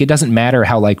extent that like it doesn't matter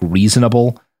how like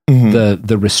reasonable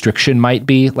the restriction might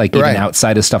be, like even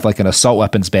outside of stuff like an assault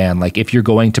weapons ban. Like if you're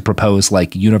going to propose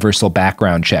like universal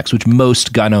background checks, which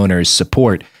most gun owners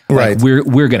support, like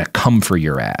we're gonna come for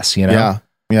your ass, you know? Yeah.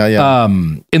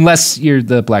 Unless you're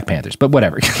the Black Panthers, but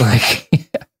whatever.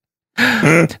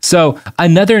 So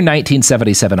another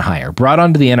 1977 hire brought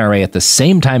onto the NRA at the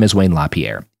same time as Wayne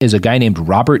LaPierre is a guy named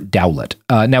Robert Dowlett.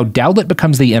 Now Dowlett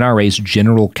becomes the NRA's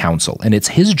general counsel, and it's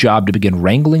his job to begin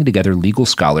wrangling together legal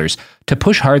scholars to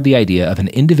push hard the idea of an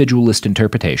individualist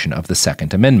interpretation of the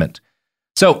Second Amendment.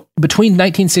 So between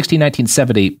 1960 and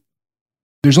 1970,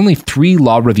 there's only 3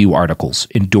 law review articles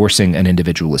endorsing an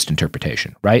individualist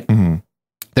interpretation, right?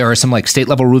 There are some like state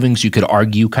level rulings you could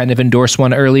argue kind of endorse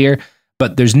one earlier,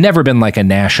 but there's never been like a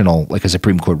national, like a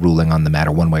Supreme Court ruling on the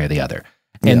matter one way or the other.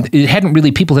 And it hadn't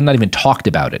really, people had not even talked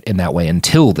about it in that way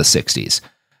until the 60s.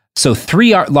 So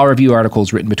 3 law review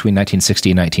articles written between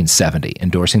 1960 and 1970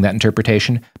 endorsing that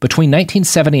interpretation. Between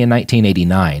 1970 and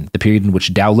 1989, the period in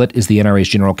which Dowlett is the NRA's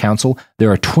general counsel, there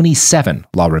are 27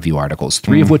 law review articles,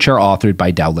 3 of which are authored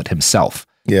by Dowlett himself.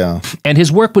 Yeah. And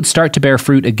his work would start to bear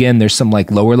fruit. Again, there's some like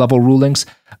lower level rulings,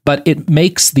 but it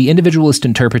makes the individualist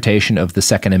interpretation of the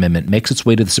Second Amendment makes its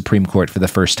way to the Supreme Court for the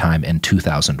first time in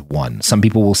 2001. Some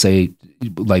people will say,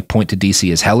 like, point to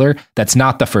DC as Heller. That's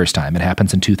not the first time. It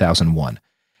happens in 2001.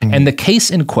 And the case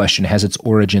in question has its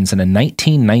origins in a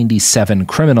 1997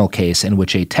 criminal case in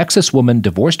which a Texas woman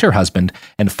divorced her husband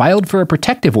and filed for a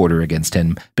protective order against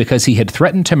him because he had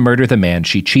threatened to murder the man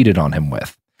she cheated on him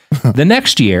with. The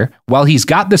next year, while he's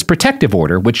got this protective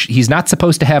order, which he's not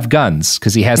supposed to have guns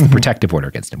because he has the protective order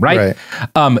against him, right?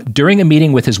 During a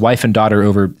meeting with his wife and daughter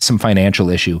over some financial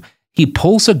issue, he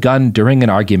pulls a gun during an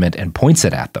argument and points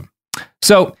it at them.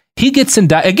 So he gets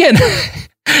indicted. Again,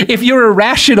 if you're a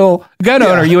rational gun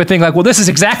owner, you would think like, well, this is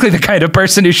exactly the kind of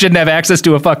person who shouldn't have access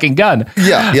to a fucking gun.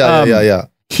 Yeah.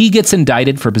 He gets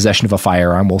indicted for possession of a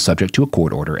firearm while subject to a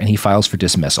court order, and he files for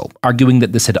dismissal, arguing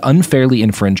that this had unfairly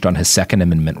infringed on his Second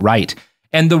Amendment right.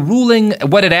 And the ruling,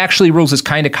 what it actually rules is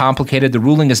kind of complicated. The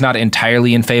ruling is not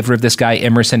entirely in favor of this guy,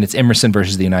 Emerson. It's Emerson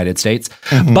versus the United States.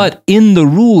 But in the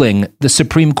ruling, the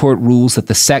Supreme Court rules that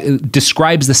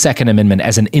describes the Second Amendment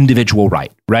as an individual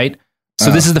right? So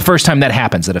this is the first time that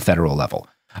happens at a federal level.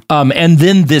 And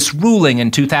then this ruling in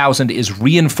 2000 is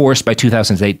reinforced by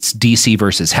 2008's DC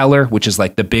versus Heller, which is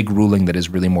like the big ruling that is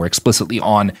really more explicitly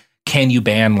on can you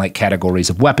ban like categories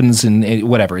of weapons and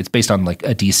whatever. It's based on like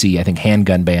a DC, I think,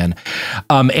 handgun ban.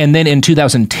 And then in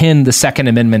 2010, the Second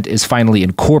Amendment is finally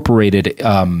incorporated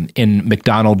in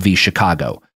McDonald v.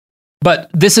 Chicago.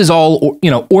 But this is all,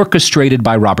 orchestrated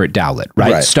by Robert Dowlett,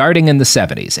 right? Starting in the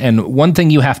 70s. And one thing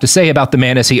you have to say about the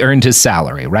man is he earned his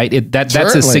salary, right? That's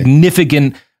a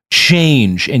significant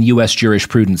change in U.S.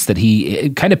 jurisprudence that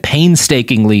he kind of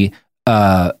painstakingly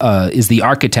is the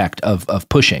architect of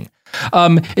pushing.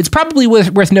 It's probably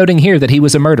worth noting here that he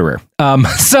was a murderer. I'm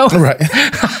going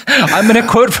to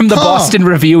quote from the Boston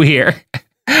Review here.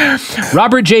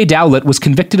 Robert J. Dowlett was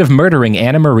convicted of murdering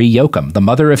Anna Marie Yoakum, the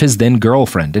mother of his then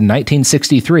girlfriend, in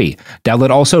 1963.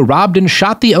 Dowlett also robbed and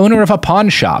shot the owner of a pawn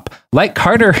shop. Like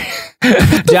Carter,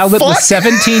 Dowlett was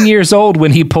 17 years old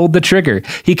when he pulled the trigger.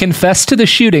 He confessed to the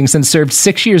shootings and served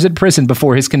 6 years in prison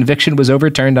before his conviction was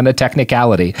overturned on a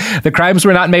technicality. The crimes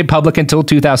were not made public until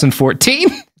 2014.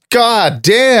 God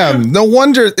damn. No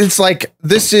wonder it's like,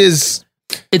 this is...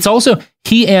 It's also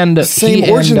same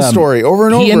origin story over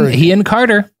and over. He and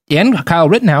Carter and Kyle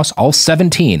Rittenhouse, all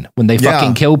 17 when they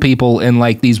fucking kill people in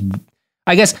like these.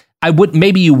 I guess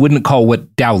maybe you wouldn't call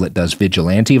what Dowlett does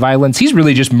vigilante violence. He's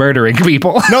really just murdering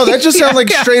people. No, that just sounds like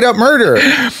straight up murder.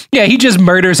 Yeah, he just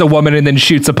murders a woman and then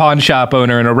shoots a pawn shop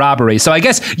owner in a robbery. So I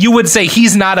guess you would say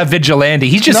he's not a vigilante.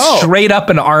 He's just straight up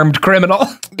an armed criminal.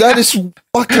 That is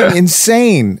fucking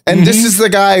insane. And this is the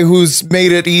guy who's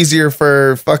made it easier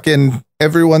for fucking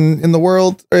everyone in the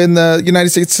world or in the United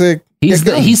States to he's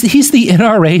the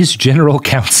NRA's general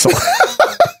counsel.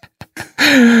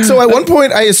 So at one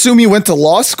point, I assume you went to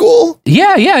law school?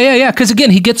 Yeah. Because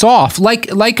again, he gets off like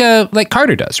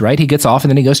Carter does, right? He gets off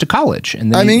and then he goes to college,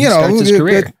 and then he starts his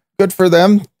career. Good for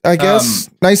them, I guess.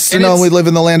 Nice to know we live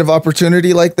in the land of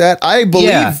opportunity like that. I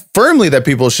believe firmly that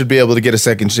people should be able to get a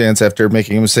second chance after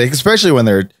making a mistake, especially when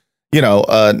they're,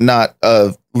 not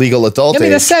legal adult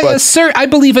age. I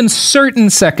believe in certain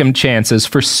second chances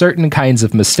for certain kinds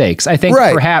of mistakes. I think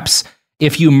perhaps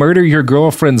if you murder your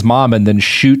girlfriend's mom and then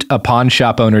shoot a pawn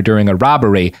shop owner during a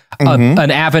robbery,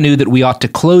 an avenue that we ought to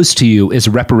close to you is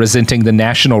representing the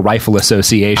National Rifle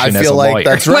Association as a lawyer.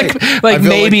 That's right.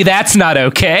 Maybe that's not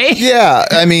okay. Yeah.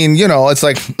 I mean, it's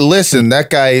like, listen, that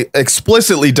guy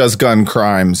explicitly does gun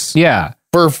crimes. Yeah.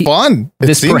 For fun.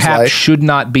 This perhaps should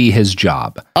not be his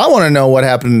job. I want to know what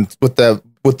happened with the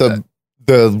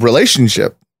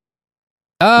relationship.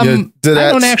 I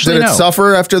don't actually know. Did it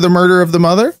suffer after the murder of the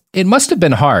mother? It must have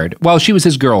been hard. Well, she was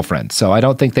his girlfriend, so I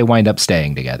don't think they wind up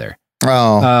staying together.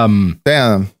 Oh,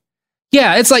 damn.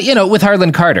 Yeah, it's like, with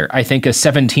Harlon Carter, I think a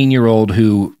 17-year-old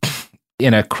who,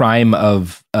 in a crime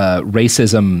of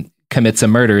racism, commits a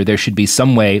murder, there should be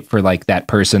some way for that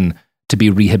person to be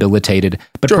rehabilitated,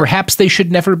 but perhaps they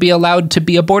should never be allowed to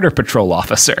be a border patrol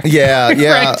officer. Yeah.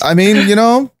 Right? I mean,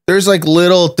 there's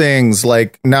little things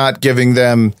like not giving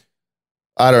them,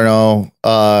 I don't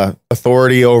know,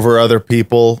 authority over other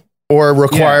people or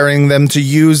requiring them to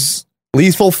use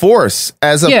lethal force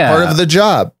as a part of the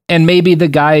job. And maybe the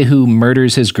guy who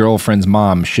murders his girlfriend's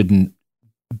mom shouldn't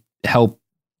help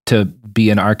to be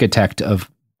an architect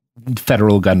of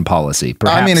federal gun policy.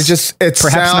 Perhaps, I mean, perhaps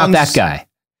sounds, not that guy.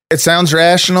 It sounds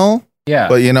rational. Yeah.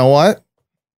 But you know what?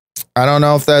 I don't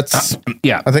know if that's.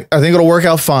 I think it'll work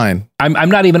out fine. I'm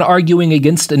not even arguing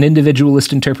against an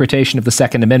individualist interpretation of the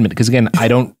Second Amendment because, again, I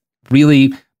don't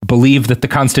really believe that the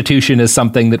Constitution is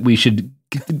something that we should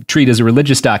treat as a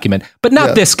religious document. But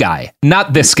not this guy.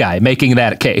 Not this guy making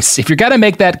that case. If you're gonna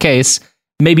make that case,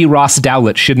 maybe Ross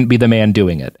Dowlett shouldn't be the man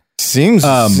doing it. Seems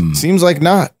like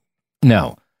not.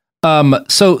 No.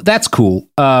 So that's cool.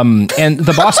 And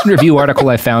the Boston Review article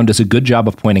I found does a good job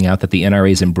of pointing out that the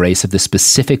NRA's embrace of this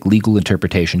specific legal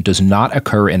interpretation does not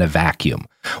occur in a vacuum.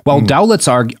 While Dowlett's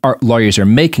lawyers are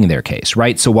making their case,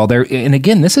 right? So while they're, and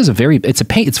again, this is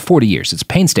it's 40 years. It's a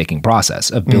painstaking process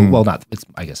of it's,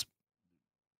 I guess,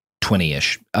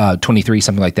 20-ish, 23,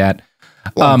 something like that.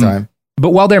 Long time.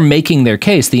 But while they're making their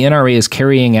case, the NRA is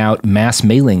carrying out mass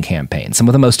mailing campaigns, some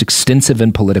of the most extensive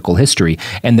in political history,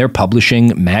 and they're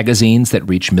publishing magazines that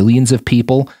reach millions of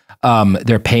people.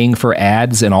 They're paying for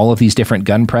ads in all of these different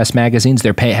gun press magazines.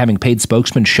 They're having paid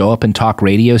spokesmen show up and talk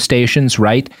radio stations,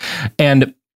 right?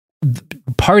 And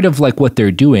part of what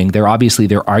they're doing, they're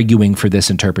arguing for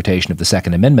this interpretation of the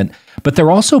Second Amendment, but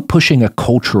they're also pushing a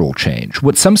cultural change,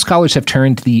 what some scholars have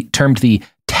termed the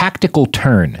tactical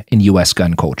turn in U.S.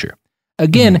 gun culture.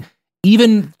 Again,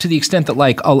 even to the extent that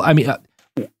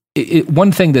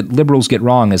one thing that liberals get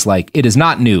wrong is it is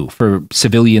not new for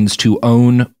civilians to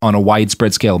own on a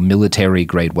widespread scale military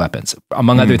grade weapons.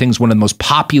 Among other things, one of the most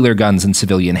popular guns in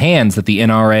civilian hands that the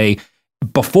NRA,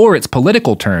 before its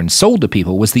political turn, sold to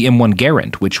people was the M1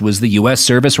 Garand, which was the U.S.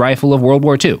 service rifle of World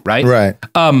War II, right? Right.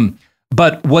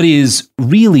 But what is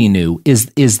really new is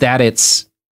that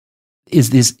is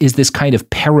this kind of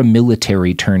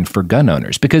paramilitary turn for gun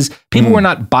owners, because people were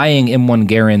not buying M1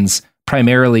 Garands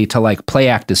primarily to play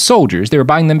act as soldiers. They were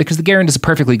buying them because the Garand is a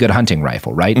perfectly good hunting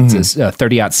rifle, right? It's a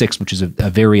 30-06, which is a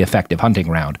very effective hunting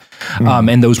round.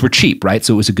 And those were cheap, right?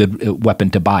 So it was a good weapon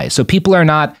to buy. So people are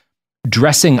not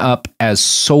dressing up as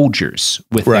soldiers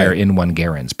with their M1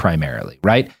 Garands primarily,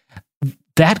 right?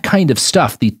 That kind of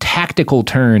stuff, the tactical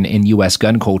turn in U.S.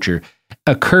 gun culture,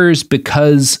 occurs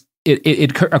because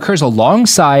it occurs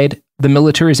alongside the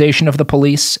militarization of the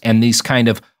police and these kind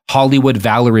of Hollywood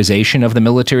valorization of the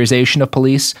militarization of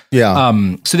police. Yeah.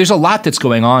 So there's a lot that's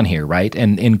going on here, right?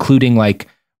 And including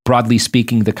broadly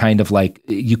speaking, the kind of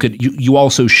you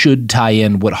also should tie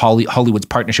in what Hollywood's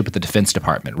partnership with the Defense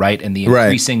Department, right? And the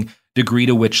increasing degree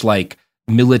to which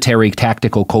military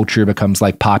tactical culture becomes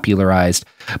popularized.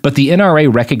 But the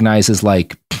NRA recognizes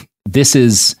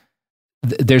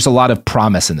there's a lot of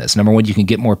promise in this. Number one, you can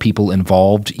get more people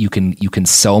involved. You can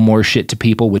sell more shit to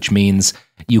people, which means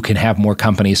you can have more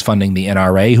companies funding the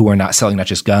NRA who are not selling not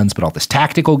just guns, but all this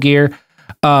tactical gear.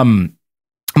 I'm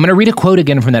going to read a quote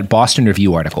again from that Boston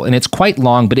Review article, and it's quite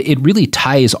long, but it really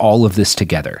ties all of this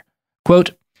together. Quote,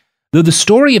 "Though the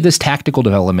story of this tactical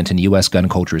development in U.S. gun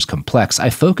culture is complex, I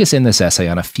focus in this essay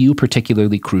on a few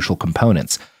particularly crucial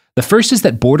components. The first is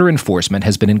that border enforcement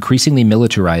has been increasingly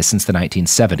militarized since the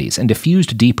 1970s and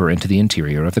diffused deeper into the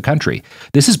interior of the country.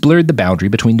 This has blurred the boundary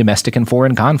between domestic and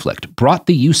foreign conflict, brought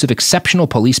the use of exceptional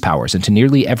police powers into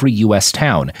nearly every U.S.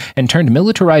 town, and turned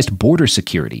militarized border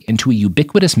security into a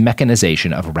ubiquitous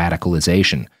mechanization of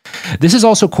radicalization. This has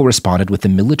also corresponded with the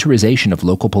militarization of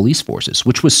local police forces,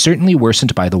 which was certainly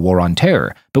worsened by the War on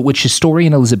Terror, but which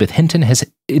historian Elizabeth Hinton has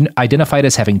identified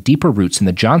as having deeper roots in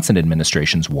the Johnson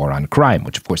administration's War on Crime,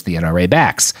 which of course the NRA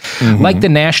backs. Like the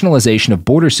nationalization of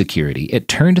border security, it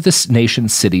turned this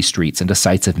nation's city streets into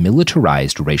sites of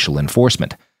militarized racial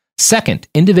enforcement. Second,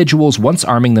 individuals once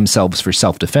arming themselves for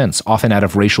self-defense, often out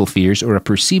of racial fears or a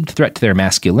perceived threat to their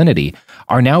masculinity,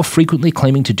 are now frequently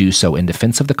claiming to do so in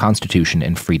defense of the Constitution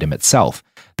and freedom itself.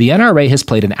 The NRA has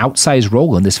played an outsized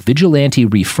role in this vigilante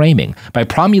reframing by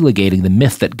promulgating the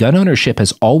myth that gun ownership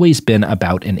has always been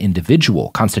about an individual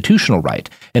constitutional right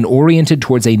and oriented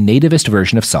towards a nativist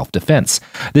version of self-defense.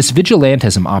 This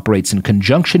vigilantism operates in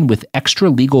conjunction with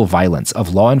extra-legal violence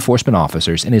of law enforcement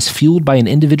officers and is fueled by an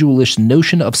individualist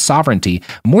notion of sovereignty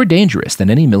more dangerous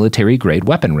than any military-grade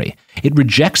weaponry. It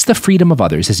rejects the freedom of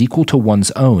others as equal to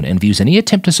one's own and views any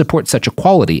attempt to support such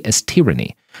equality as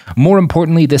tyranny. More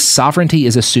importantly, this sovereignty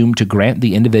is assumed to grant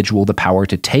the individual the power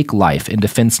to take life in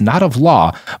defense not of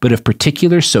law, but of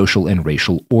particular social and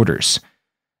racial orders.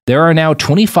 There are now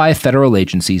 25 federal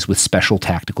agencies with special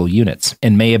tactical units.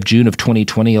 In June of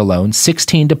 2020 alone,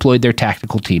 16 deployed their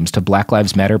tactical teams to Black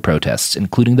Lives Matter protests,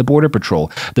 including the Border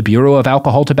Patrol, the Bureau of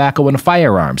Alcohol, Tobacco, and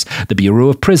Firearms, the Bureau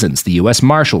of Prisons, the U.S.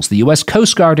 Marshals, the U.S.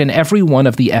 Coast Guard, and every one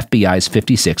of the FBI's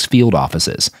 56 field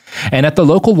offices. And at the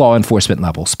local law enforcement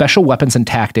level, Special Weapons and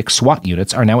Tactics SWAT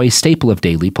units are now a staple of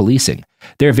daily policing.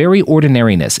 Their very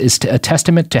ordinariness is a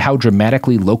testament to how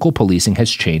dramatically local policing has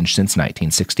changed since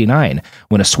 1969,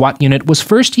 when a SWAT unit was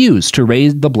first used to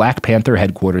raid the Black Panther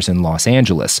headquarters in Los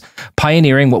Angeles,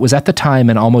 pioneering what was at the time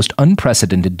an almost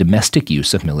unprecedented domestic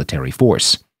use of military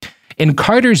force. In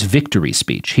Carter's victory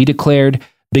speech, he declared,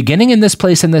 "Beginning in this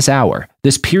place and this hour,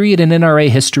 this period in NRA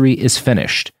history is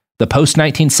finished. The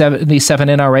post-1977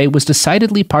 NRA was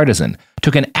decidedly partisan,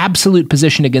 took an absolute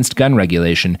position against gun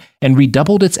regulation, and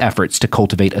redoubled its efforts to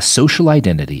cultivate a social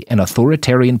identity and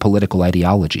authoritarian political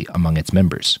ideology among its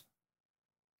members."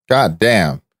 God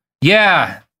damn.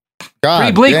 Yeah. God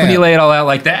pretty bleak damn. when you lay it all out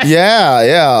like that.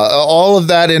 Yeah. All of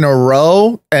that in a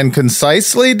row and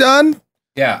concisely done?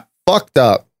 Yeah. Fucked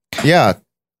up. Yeah.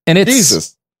 And it's,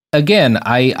 Jesus. Again,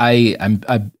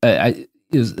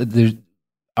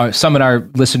 some in our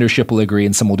listenership will agree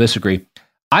and some will disagree.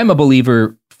 I'm a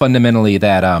believer fundamentally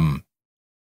that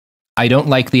I don't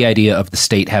like the idea of the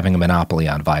state having a monopoly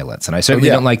on violence. And I certainly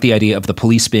don't like the idea of the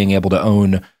police being able to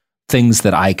own things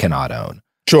that I cannot own.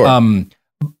 Sure.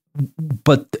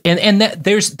 But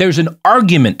there's an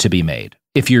argument to be made,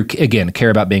 if you're, again, care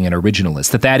about being an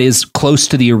originalist, that is close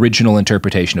to the original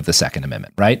interpretation of the Second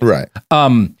Amendment, right? Right.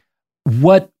 And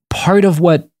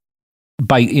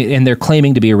they're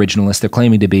claiming to be originalists. They're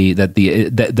claiming to be that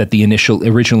the initial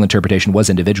original interpretation was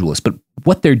individualist. But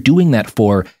what they're doing that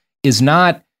for is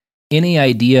not any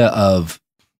idea of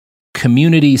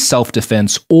community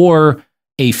self-defense or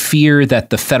a fear that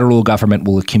the federal government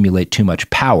will accumulate too much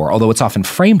power, although it's often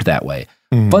framed that way.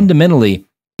 Fundamentally,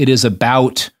 it is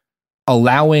about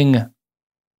allowing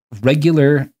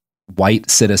regular white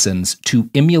citizens to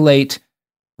emulate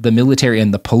the military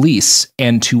and the police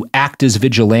and to act as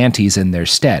vigilantes in their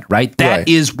stead, right? That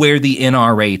is where the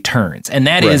NRA turns. And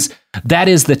that is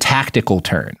the tactical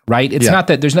turn, right? It's not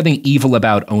that there's nothing evil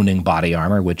about owning body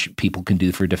armor, which people can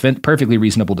do for perfectly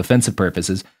reasonable defensive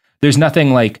purposes. There's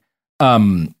nothing like,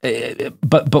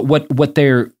 but what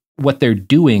they're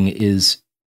doing is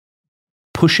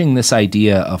pushing this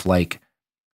idea of like,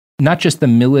 not just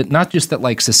that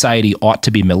like society ought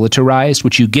to be militarized,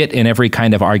 which you get in every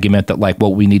kind of argument that like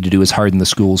what we need to do is harden the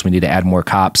schools, we need to add more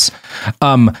cops.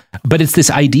 But it's this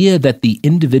idea that the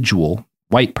individual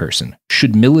white person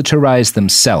should militarize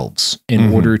themselves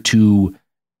in order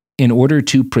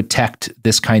to protect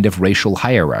this kind of racial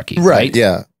hierarchy. Right.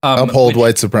 Yeah. Uphold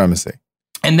white supremacy.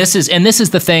 And this is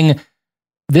the thing.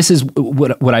 This is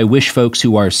what I wish folks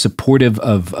who are supportive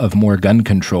of more gun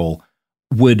control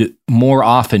would more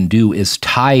often do, is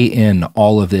tie in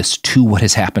all of this to what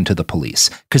has happened to the police,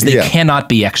 because they cannot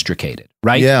be extricated,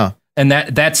 right? Yeah. And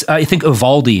that's I think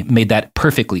Uvalde made that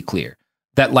perfectly clear,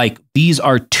 that like these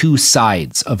are two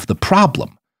sides of the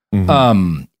problem.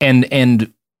 And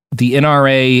the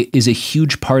NRA is a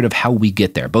huge part of how we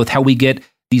get there, both how we get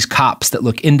these cops that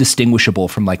look indistinguishable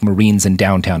from like Marines in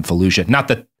downtown Fallujah. Not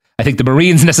that I think the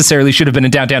Marines necessarily should have been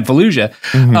in downtown Fallujah,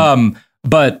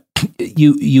 but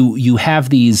you have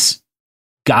these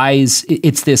guys,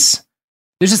 there's this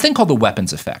thing called the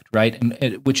weapons effect, right?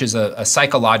 And which is a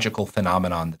psychological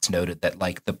phenomenon that's noted that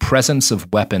like the presence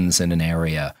of weapons in an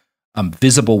area,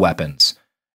 visible weapons,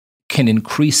 can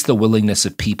increase the willingness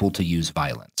of people to use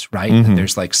violence, right? Mm-hmm.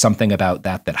 There's like something about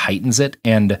that heightens it.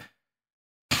 And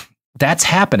that's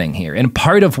happening here. And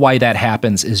part of why that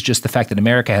happens is just the fact that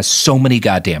America has so many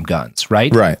goddamn guns,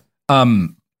 right? Right.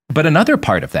 But another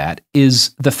part of that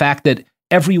is the fact that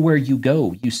everywhere you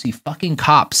go, you see fucking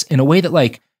cops in a way that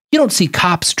like, you don't see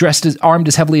cops dressed as armed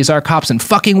as heavily as our cops in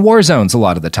fucking war zones a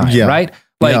lot of the time, right?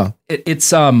 Like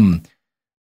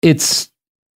it's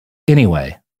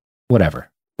anyway, whatever.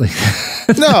 Like,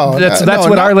 that's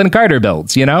what Harlon Carter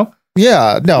builds, you know?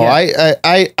 Yeah, no, yeah.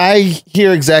 I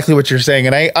hear exactly what you're saying,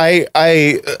 and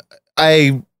I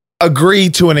agree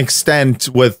to an extent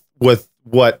with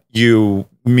what you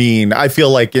mean. I feel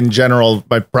like in general,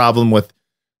 my problem with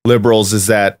liberals is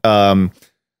that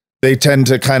they tend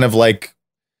to kind of like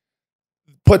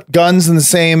put guns in the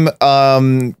same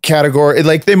category.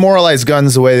 Like they moralize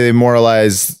guns the way they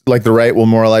moralize, like the right will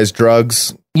moralize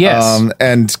drugs. Yes,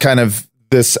 and kind of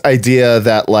this idea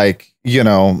that like, you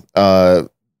know,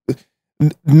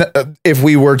 if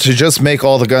we were to just make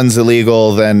all the guns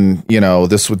illegal, then, you know,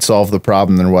 this would solve the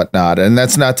problem and whatnot. And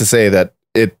that's not to say that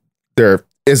it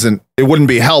wouldn't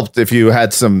be helped if you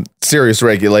had some serious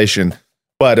regulation,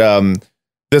 but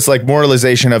this like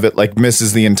moralization of it like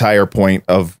misses the entire point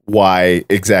of why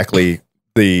exactly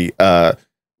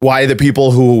why the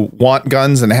people who want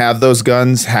guns and have those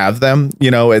guns have them. You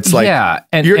know, it's like,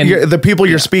 you're the people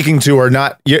you're speaking to are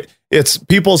not, it's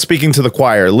people speaking to the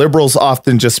choir. Liberals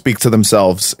often just speak to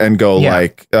themselves and go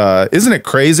like, isn't it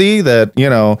crazy that, you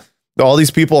know, all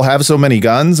these people have so many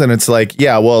guns? And it's like,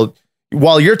 yeah, well,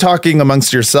 while you're talking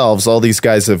amongst yourselves, all these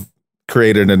guys have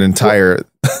created an entire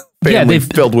family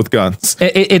filled with guns.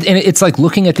 And it's like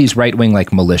looking at these right-wing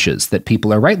like militias that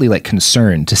people are rightly like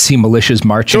concerned to see militias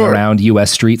marching around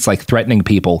U.S. streets, like threatening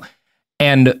people.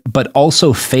 But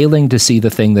also failing to see the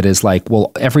thing that is like,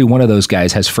 well, every one of those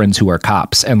guys has friends who are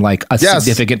cops, and like a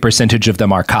significant percentage of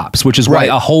them are cops, which is why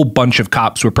a whole bunch of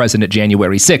cops were present at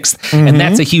January 6th. Mm-hmm. And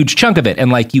that's a huge chunk of it.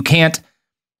 And like, you can't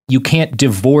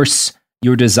divorce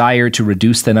your desire to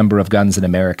reduce the number of guns in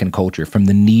American culture from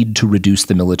the need to reduce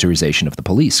the militarization of the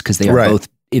police, because they are both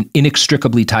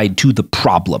inextricably tied to the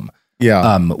problem,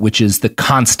 which is the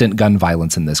constant gun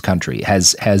violence in this country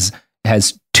has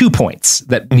 2 points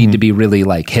that need to be really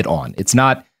like hit on. It's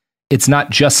not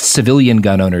just civilian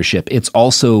gun ownership. It's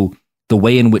also the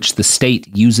way in which the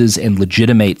state uses and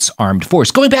legitimates armed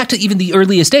force. Going back to even the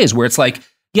earliest days where it's like,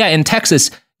 yeah, in Texas,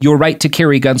 your right to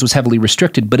carry guns was heavily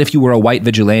restricted, but if you were a white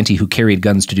vigilante who carried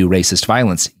guns to do racist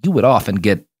violence, you would often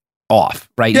get off,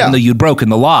 right? Yeah. Even though you'd broken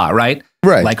the law, right?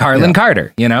 Right. Like Harlon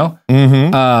Carter, you know?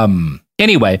 Mm-hmm.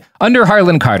 Anyway, under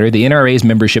Harlon Carter, the NRA's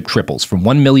membership triples from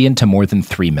 1 million to more than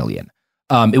 3 million.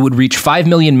 It would reach 5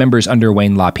 million members under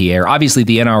Wayne LaPierre. Obviously,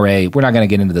 the NRA, we're not going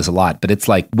to get into this a lot, but it's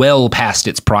like well past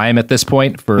its prime at this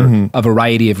point for a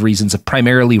variety of reasons, of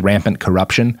primarily rampant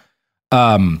corruption.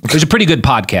 There's a pretty good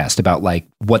podcast about like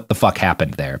what the fuck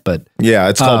happened there, but yeah,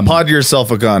 it's called Pod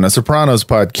Yourself a Gun, a Sopranos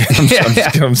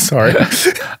podcast. I'm sorry.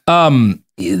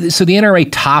 So the NRA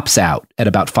tops out at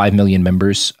about 5 million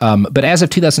members. But as of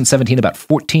 2017, about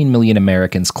 14 million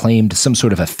Americans claimed some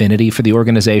sort of affinity for the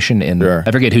organization. And I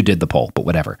forget who did the poll, but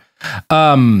whatever.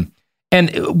 And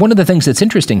one of the things that's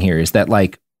interesting here is that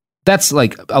like, that's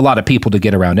like a lot of people to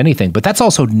get around anything, but that's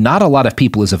also not a lot of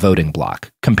people as a voting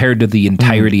bloc compared to the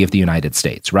entirety of the United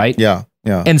States, right? Yeah,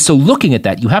 yeah. And so looking at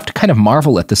that, you have to kind of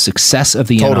marvel at the success of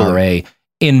the NRA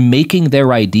in making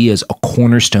their ideas a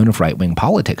cornerstone of right-wing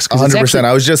politics. 100%.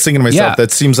 I was just thinking to myself, that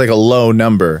seems like a low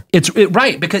number.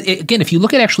 Right, because again, if you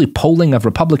look at actually polling of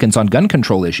Republicans on gun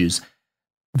control issues,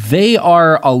 they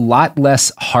are a lot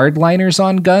less hardliners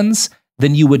on guns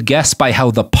than you would guess by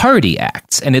how the party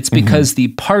acts. And it's because the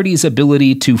party's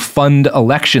ability to fund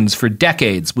elections for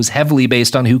decades was heavily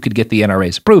based on who could get the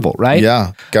NRA's approval, right?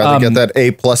 Yeah, got to get that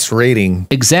A+ rating.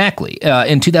 Exactly.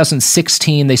 In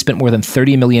 2016, they spent more than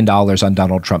 $30 million on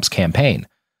Donald Trump's campaign.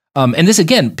 And this,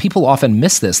 again, people often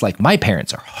miss this. Like, my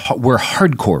parents were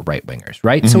hardcore right-wingers,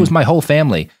 right? So was my whole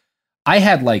family. I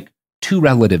had like 2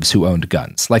 relatives who owned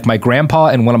guns, like my grandpa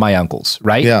and one of my uncles,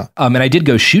 right? Yeah. And I did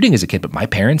go shooting as a kid, but my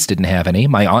parents didn't have any.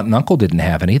 My aunt and uncle didn't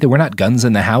have any. There were not guns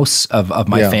in the house of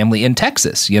my family in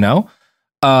Texas, you know?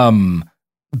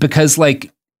 Because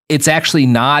like, it's actually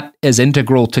not as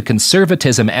integral to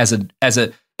conservatism as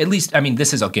a, at least, I mean,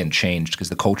 this is again changed because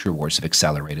the culture wars have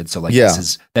accelerated. So like, this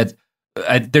is that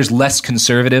there's less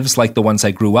conservatives like the ones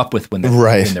I grew up with when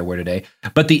there were today.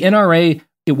 But the NRA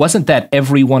it wasn't that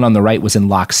everyone on the right was in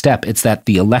lockstep. It's that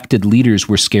the elected leaders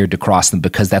were scared to cross them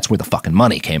because that's where the fucking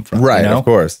money came from. Right, you know? of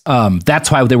course.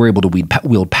 That's why they were able to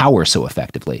wield power so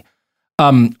effectively.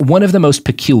 One of the most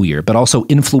peculiar but also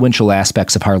influential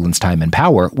aspects of Harlan's time in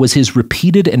power was his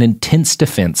repeated and intense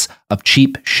defense of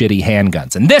cheap, shitty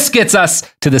handguns. And this gets us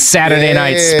to the Saturday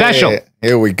Night Special.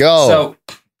 Here we go.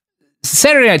 So,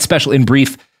 Saturday Night Special, in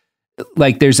brief,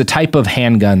 like there's a type of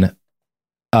handgun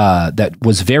that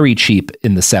was very cheap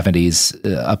in the 70s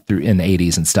up through in the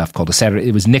 80s and stuff called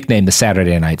it was nicknamed the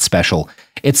Saturday Night Special.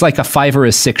 It's like a 5 or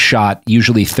a 6 shot,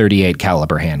 usually 38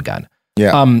 caliber handgun.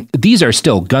 Yeah. These are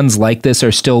still guns like this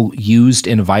are still used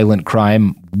in violent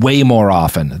crime way more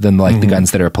often than like the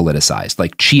guns that are politicized.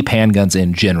 Like cheap handguns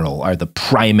in general are the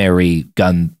primary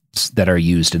guns that are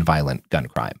used in violent gun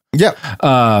crime. Yeah.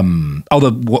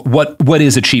 Although what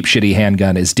is a cheap, shitty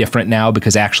handgun is different now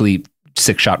because actually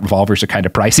 6-shot revolvers are kind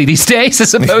of pricey these days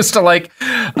as opposed to like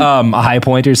a High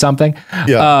Point or something.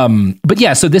 Yeah. But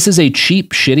yeah, so this is a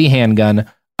cheap, shitty handgun.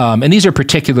 And these are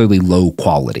particularly low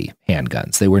quality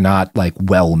handguns. They were not like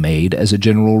well made as a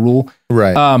general rule.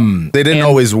 Right. They didn't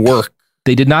always work.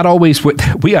 They did not always. We're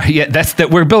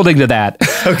building to that.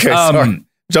 Okay. Sorry.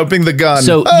 Jumping the gun.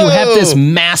 So you have this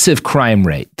massive crime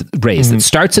rate that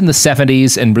starts in the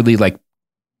 70s and really like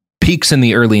peaks in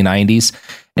the early 90s.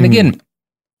 And again,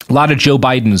 a lot of Joe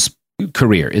Biden's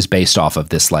career is based off of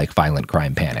this like violent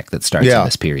crime panic that starts in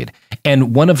this period.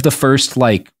 And one of the first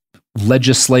like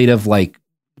legislative like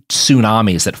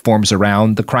tsunamis that forms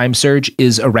around the crime surge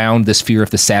is around this fear of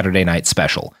the Saturday Night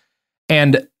Special.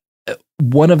 And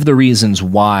one of the reasons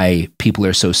why people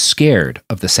are so scared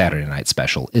of the Saturday Night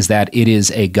Special is that it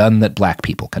is a gun that black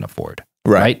people can afford.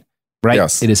 Right?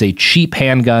 Yes. It is a cheap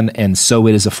handgun, and so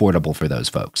it is affordable for those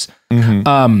folks.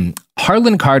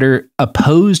 Harlan Carter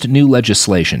opposed new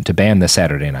legislation to ban the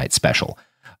Saturday Night Special.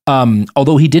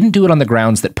 Although he didn't do it on the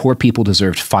grounds that poor people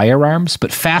deserved firearms,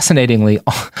 but fascinatingly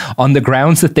on the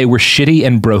grounds that they were shitty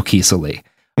and broke easily.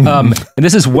 And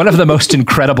this is one of the most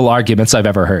incredible arguments I've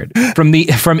ever heard from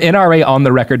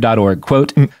NRAontherecord.org.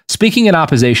 Quote, speaking in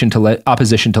opposition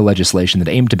to legislation that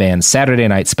aimed to ban Saturday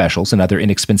night specials and other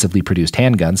inexpensively produced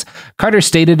handguns, Carter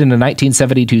stated in a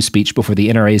 1972 speech before the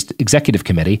NRA's executive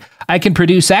committee, I can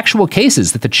produce actual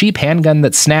cases that the cheap handgun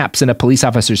that snaps in a police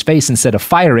officer's face instead of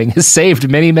firing has saved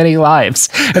many, many lives.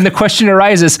 And the question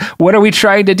arises, what are we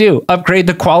trying to do? Upgrade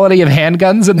the quality of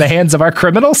handguns in the hands of our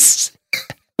criminals?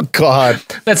 God,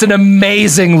 that's an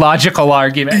amazing logical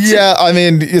argument. Yeah, I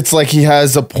mean, it's like he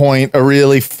has a point, a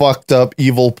really fucked up,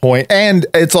 evil point, and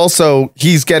it's also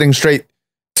he's getting straight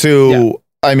to,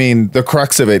 I mean, the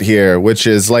crux of it here, which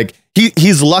is like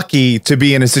he's lucky to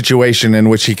be in a situation in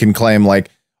which he can claim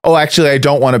like, oh, actually, I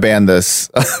don't want to ban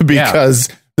this because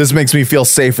this makes me feel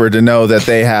safer to know that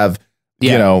they have,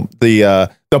 you know, the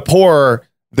poor.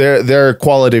 Their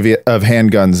quality of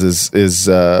handguns is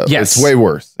it's way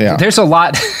worse. Yeah, there's a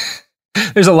lot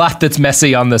that's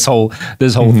messy on this whole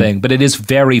thing, but it is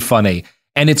very funny,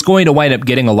 and it's going to wind up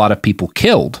getting a lot of people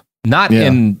killed. Not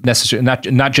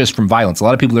just from violence. A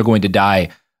lot of people are going to die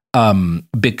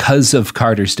because of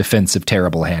Carter's defense of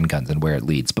terrible handguns and where it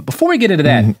leads. But before we get into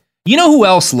that, you know who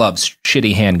else loves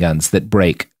shitty handguns that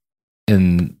break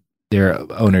in their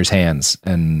owner's hands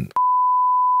and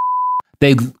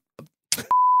they.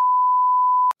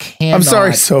 I'm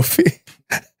sorry, Sophie.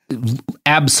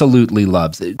 Absolutely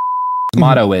loves it.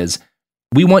 Motto is,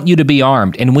 we want you to be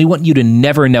armed and we want you to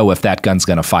never know if that gun's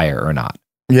going to fire or not.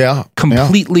 Yeah.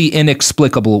 Completely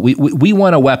inexplicable. We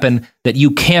want a weapon that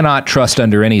you cannot trust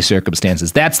under any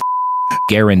circumstances. That's the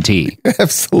guarantee.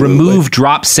 Absolutely. Remove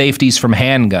drop safeties from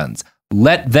handguns.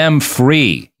 Let them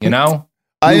free, you know?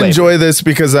 I enjoy this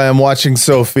because I am watching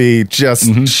Sophie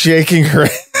just shaking her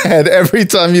head every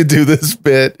time you do this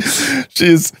bit.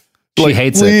 She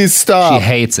hates please stop. She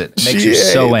hates it. It makes her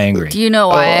so angry. Do you know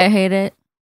why I hate it?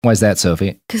 Why is that,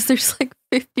 Sophie? Because there's like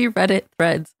 50 Reddit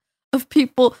threads of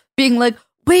people being like,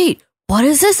 wait, what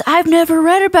is this? I've never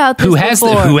read about this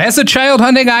before. Who has a child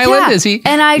hunting island? Yeah. Is he?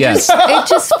 And it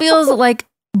just feels like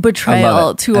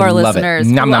betrayal to our listeners.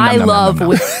 I love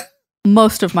with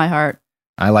most of my heart.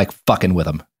 I like fucking with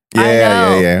them.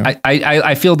 Yeah.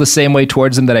 I feel the same way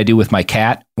towards them that I do with my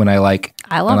cat when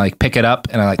I pick it up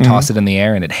and I toss it in the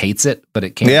air and it hates it, but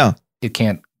it can't. Yeah. It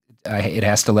can't. It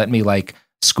has to let me like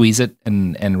squeeze it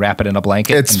and wrap it in a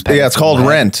blanket. It's called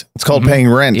rent. It's called paying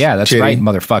rent. Yeah, that's right,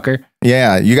 motherfucker.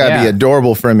 Yeah, you gotta be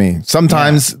adorable for me.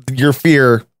 Sometimes your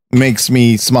fear makes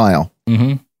me smile.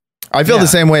 I feel the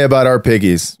same way about our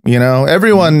piggies. You know,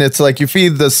 everyone. It's like you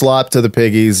feed the slop to the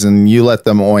piggies and you let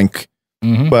them oink,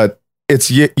 but.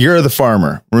 You're the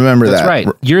farmer. Remember that. That's right.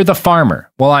 You're the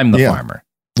farmer. Well, I'm the farmer.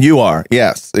 You are.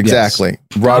 Yes, exactly. Yes.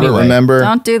 Robert, anyway, remember?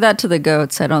 Don't do that to the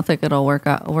goats. I don't think it'll work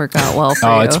out well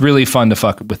for you. It's really fun to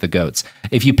fuck with the goats.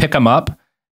 If you pick them up,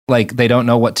 like they don't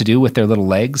know what to do with their little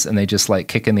legs and they just like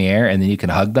kick in the air and then you can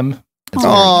hug them. It's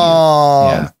very cute.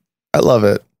 Yeah. I love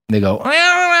it. They go, wow,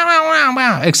 wow,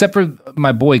 wow. Except for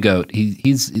my boy goat.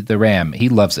 He's the ram. He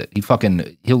loves it.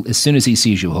 He'll as soon as he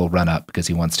sees you, he'll run up because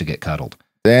he wants to get cuddled.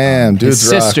 Damn, dude. His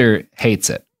sister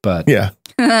hates it, but yeah,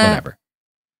 whatever.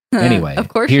 Anyway, of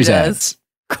course here's she does. ads.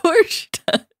 Of course she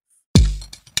does.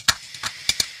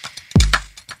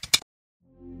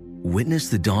 Witness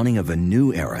the dawning of a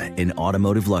new era in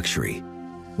automotive luxury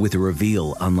with a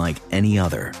reveal unlike any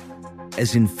other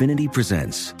as Infiniti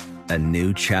presents a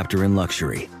new chapter in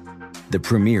luxury, the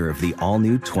premiere of the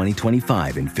all-new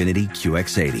 2025 Infiniti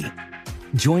QX80.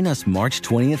 Join us March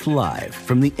 20th live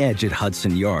from the Edge at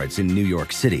Hudson Yards in New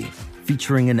York City,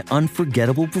 featuring an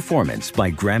unforgettable performance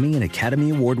by Grammy and Academy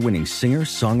Award-winning singer,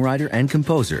 songwriter, and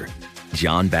composer,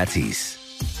 Jon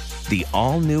Batiste. The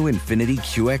all-new Infiniti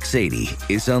QX80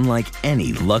 is unlike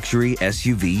any luxury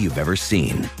SUV you've ever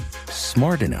seen.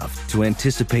 Smart enough to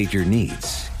anticipate your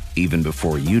needs, even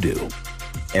before you do.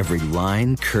 Every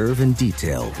line, curve, and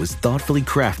detail was thoughtfully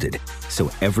crafted, so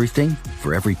everything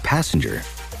for every passenger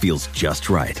feels just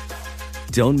right.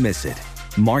 Don't miss it.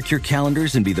 Mark your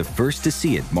calendars and be the first to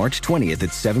see it March 20th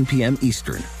at 7 p.m.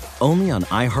 Eastern, only on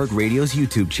iHeartRadio's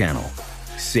YouTube channel.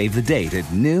 Save the date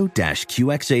at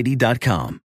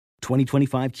new-QX80.com.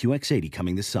 2025 QX80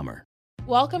 coming this summer.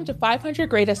 Welcome to 500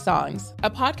 Greatest Songs, a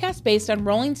podcast based on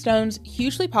Rolling Stone's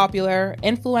hugely popular,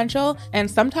 influential, and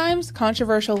sometimes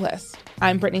controversial list.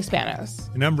 I'm Brittany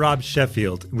Spanos. And I'm Rob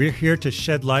Sheffield. We're here to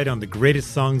shed light on the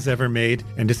greatest songs ever made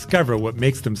and discover what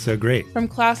makes them so great. From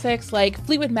classics like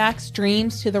Fleetwood Mac's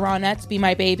Dreams to the Ronettes' Be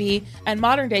My Baby, and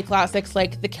modern-day classics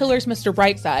like The Killer's Mr.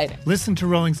 Brightside. Listen to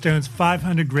Rolling Stone's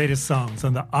 500 Greatest Songs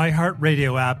on the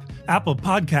iHeartRadio app, Apple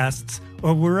Podcasts,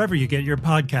 or wherever you get your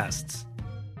podcasts.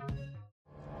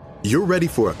 You're ready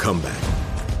for a comeback.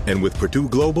 And with Purdue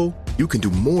Global, you can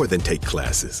do more than take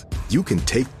classes. You can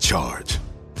take charge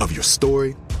of your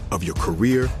story, of your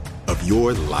career, of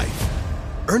your life.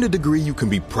 Earn a degree you can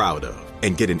be proud of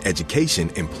and get an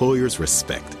education employers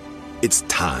respect. It's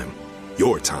time,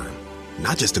 your time,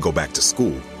 not just to go back to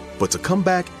school, but to come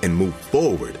back and move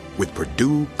forward with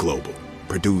Purdue Global,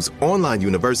 Purdue's online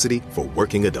university for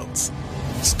working adults.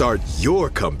 Start your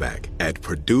comeback at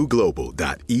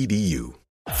purdueglobal.edu.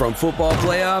 From football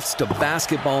playoffs to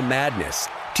basketball madness,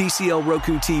 TCL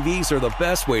Roku TVs are the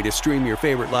best way to stream your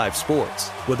favorite live sports.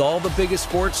 With all the biggest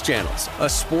sports channels, a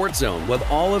sports zone with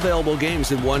all available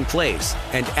games in one place,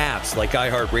 and apps like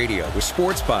iHeartRadio with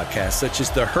sports podcasts such as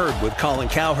The Herd with Colin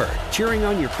Cowherd. Cheering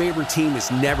on your favorite team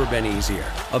has never been easier.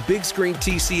 A big screen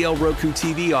TCL Roku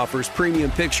TV offers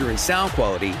premium picture and sound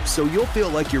quality, so you'll feel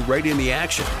like you're right in the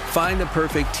action. Find the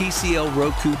perfect TCL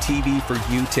Roku TV for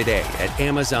you today at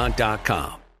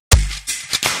Amazon.com.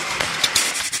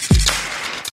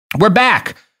 We're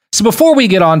back. So before we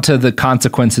get on to the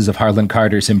consequences of Harlon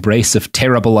Carter's embrace of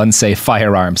terrible, unsafe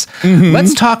firearms,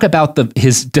 let's talk about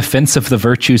his defense of the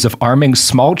virtues of arming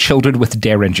small children with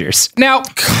Derringers. Now,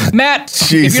 Matt,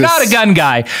 if you're not a gun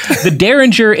guy, the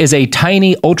Derringer is a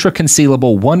tiny,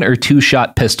 ultra-concealable 1 or 2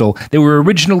 shot pistol that were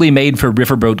originally made for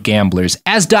riverboat gamblers,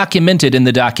 as documented in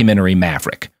the documentary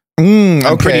Maverick.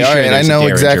 I'm pretty sure I know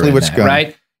exactly which gun.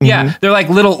 Right? Yeah, they're like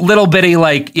little bitty,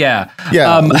 like, yeah.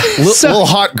 Little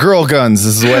hot girl guns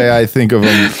is the way I think of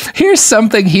them. Here's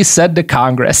something he said to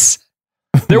Congress.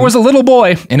 There was a little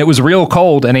boy, and it was real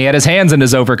cold, and he had his hands in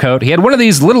his overcoat. He had one of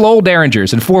these little old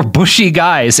Derringers, and 4 bushy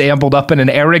guys ambled up in an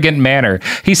arrogant manner.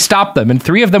 He stopped them, and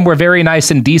 3 of them were very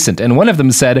nice and decent, and one of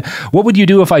them said, "What would you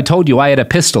do if I told you I had a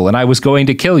pistol and I was going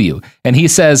to kill you?" And he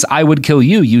says, "I would kill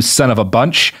you, you son of a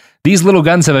bunch. These little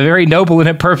guns have a very noble and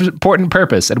important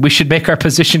purpose, and we should make our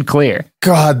position clear."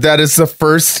 God, that is the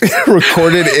first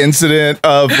recorded incident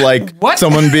of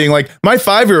someone being like, my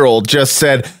 5-year-old just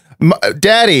said,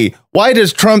 "Daddy, why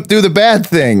does Trump do the bad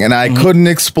thing?" And I couldn't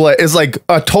explain. It's like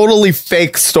a totally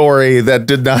fake story that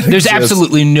did not There's exist.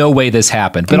 absolutely no way this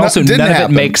happened, but also none of it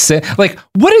makes sense. Like,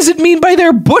 what does it mean by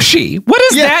they're bushy? What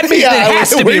does that mean? It has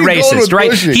to be racist,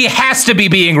 right? Bushy? He has to be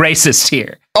being racist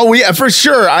here. Oh, yeah, for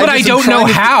sure. But I don't know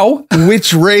how.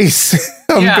 Which race?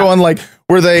 I'm going like,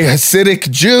 were they Hasidic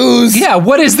Jews? Yeah,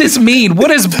 what does this mean? What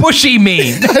does bushy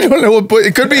mean? I don't know.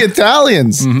 It could be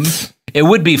Italians. It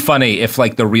would be funny if,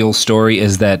 like, the real story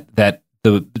is that the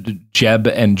Jeb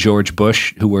and George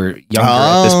Bush, who were younger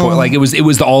at this point, like it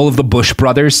was all of the Bush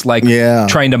brothers, like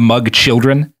trying to mug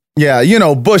children.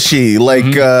 Yeah, Bushy, like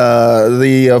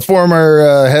the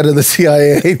former head of the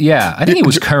CIA. Yeah, I think he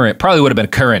was current. Probably would have been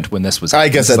current when this was. I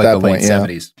guess at like that the point, late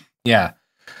 70s. Yeah.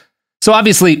 So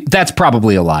obviously that's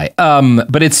probably a lie.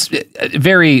 But it's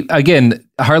very, again,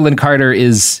 Harlon Carter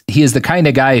is the kind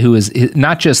of guy who is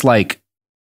not just like,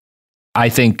 I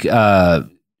think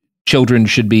children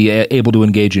should be able to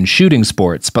engage in shooting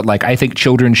sports, but like I think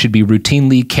children should be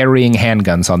routinely carrying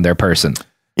handguns on their person.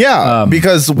 Yeah,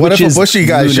 because what if a Bushy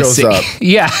guy shows up?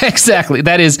 Yeah, exactly.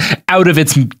 That is out of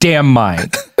its damn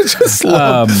mind.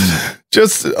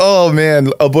 Oh man,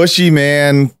 a Bushy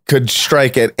man could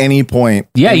strike at any point.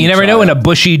 Yeah, you never know when a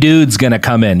Bushy dude's gonna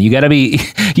come in. You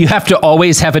have to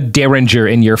always have a Derringer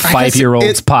in your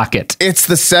 5-year-old's pocket. It's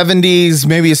the 70s.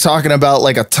 Maybe he's talking about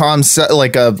like a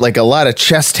like a lot of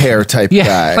chest hair type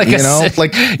guy.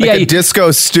 Like a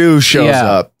disco stew shows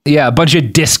up. Yeah, a bunch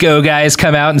of disco guys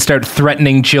come out and start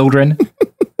threatening children.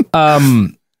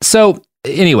 So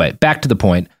anyway, back to the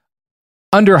point.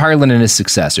 Under Harlon and his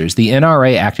successors, the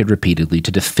NRA acted repeatedly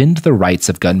to defend the rights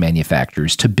of gun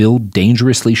manufacturers to build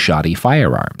dangerously shoddy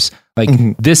firearms. Like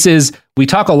we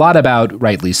talk a lot about,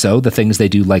 rightly so, the things they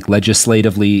do like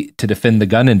legislatively to defend the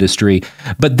gun industry,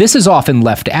 but this is often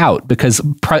left out because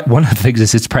one of the things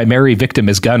is its primary victim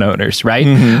is gun owners, right?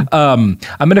 I'm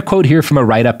going to quote here from a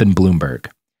write-up in Bloomberg.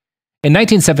 In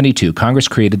 1972, Congress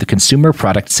created the Consumer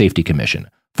Product Safety Commission.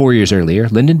 4 years earlier,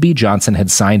 Lyndon B. Johnson had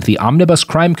signed the Omnibus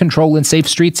Crime Control and Safe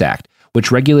Streets Act,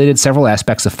 which regulated several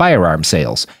aspects of firearm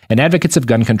sales, and advocates of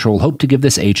gun control hoped to give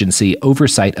this agency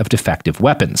oversight of defective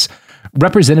weapons.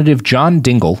 Representative John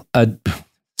Dingell, a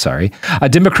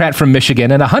Democrat from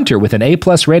Michigan and a hunter with an A+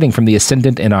 rating from the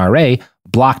ascendant NRA,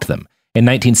 blocked them. In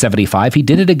 1975, he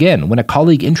did it again when a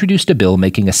colleague introduced a bill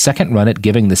making a second run at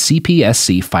giving the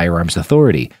CPSC firearms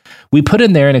authority. We put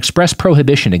in there an express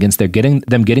prohibition against them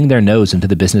getting their nose into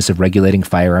the business of regulating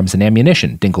firearms and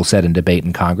ammunition, Dingell said in debate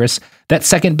in Congress. That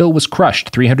second bill was crushed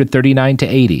 339 to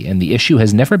 80, and the issue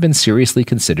has never been seriously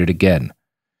considered again.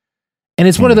 And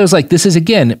it's one of those, like, this is,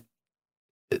 again,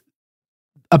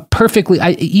 a perfectly,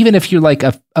 even if you're like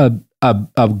a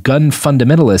gun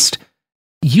fundamentalist,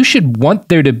 you should want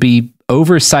there to be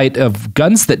oversight of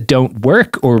guns that don't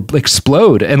work or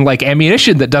explode and like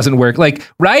ammunition that doesn't work. Like,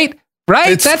 right?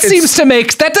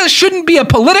 That shouldn't be a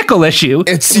political issue.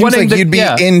 It seems like you'd be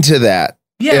into that.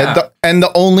 Yeah. And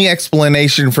the only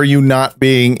explanation for you not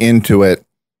being into it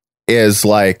is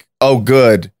like, oh,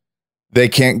 good, they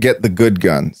can't get the good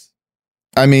guns.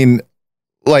 I mean,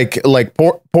 like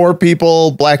poor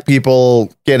people, black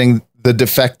people getting the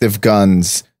defective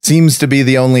guns seems to be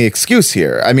the only excuse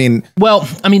here.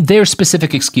 Their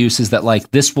specific excuse is that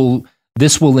like this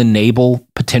will enable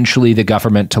potentially the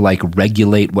government to like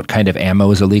regulate what kind of ammo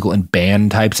is illegal and ban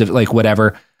types of like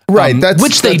whatever. Right.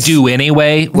 Which they do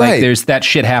anyway. Like right. There's that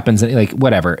shit happens like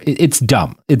whatever. It's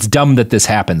dumb. It's dumb that this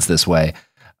happens this way.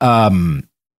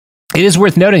 It is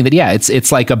worth noting that,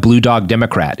 it's like a blue dog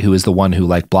Democrat who is the one who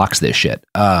like blocks this shit.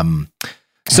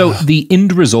 So the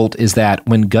end result is that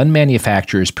when gun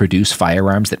manufacturers produce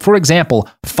firearms that, for example,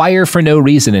 fire for no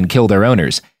reason and kill their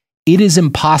owners, it is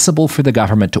impossible for the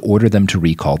government to order them to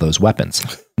recall those weapons.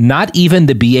 Not even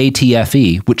the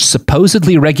BATFE, which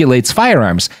supposedly regulates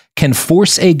firearms, can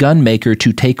force a gun maker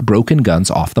to take broken guns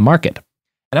off the market.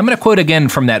 And I'm going to quote again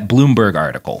from that Bloomberg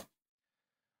article.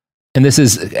 And this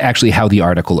is actually how the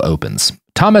article opens.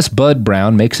 Thomas Bud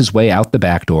Brown makes his way out the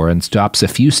back door and stops a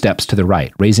few steps to the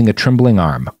right, raising a trembling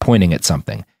arm, pointing at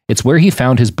something. It's where he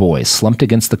found his boys slumped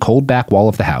against the cold back wall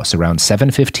of the house around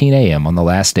 7:15 a.m. on the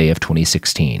last day of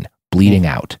 2016, bleeding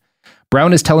out.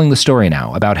 Brown is telling the story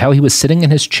now about how he was sitting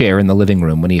in his chair in the living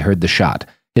room when he heard the shot.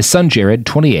 His son Jared,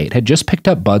 28, had just picked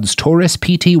up Bud's Taurus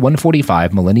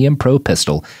PT-145 Millennium Pro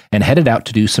pistol and headed out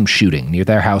to do some shooting near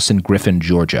their house in Griffin,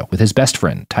 Georgia, with his best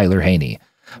friend, Tyler Haney.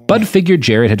 Bud figured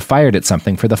Jared had fired at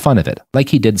something for the fun of it, like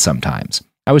he did sometimes.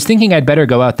 I was thinking I'd better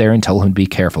go out there and tell him to be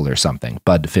careful or something,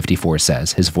 Bud 54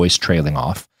 says, his voice trailing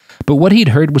off. But what he'd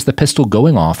heard was the pistol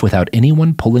going off without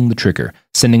anyone pulling the trigger,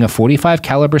 sending a .45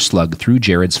 caliber slug through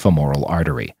Jared's femoral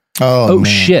artery. Oh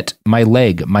shit, my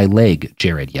leg,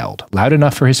 Jared yelled, loud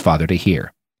enough for his father to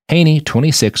hear. Haney,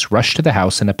 26, rushed to the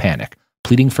house in a panic,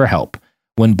 pleading for help.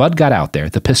 When Bud got out there,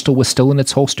 the pistol was still in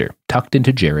its holster, tucked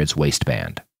into Jared's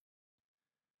waistband.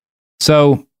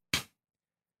 So...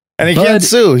 And he can't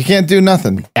sue. He can't do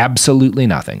nothing. Absolutely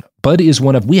nothing. Bud is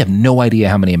we have no idea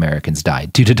how many Americans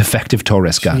died due to defective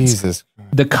Taurus guns. Jesus.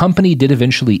 The company did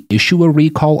eventually issue a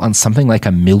recall on something like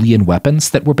 1 million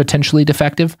weapons that were potentially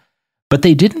defective. But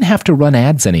they didn't have to run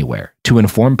ads anywhere to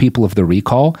inform people of the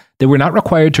recall. They were not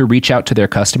required to reach out to their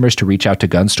customers, to reach out to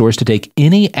gun stores, to take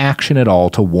any action at all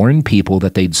to warn people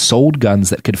that they'd sold guns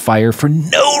that could fire for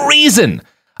no reason.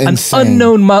 Insane. An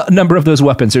unknown number of those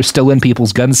weapons are still in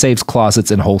people's gun safes, closets,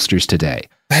 and holsters today.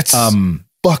 That's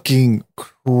fucking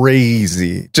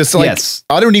crazy. Just like, yes.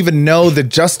 I don't even know the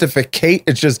justification.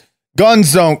 It's just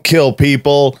guns don't kill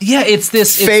people. Yeah,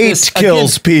 fate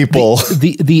kills people.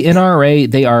 The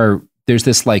NRA, there's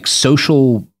this like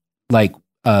social, like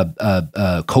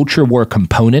culture war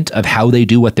component of how they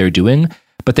do what they're doing,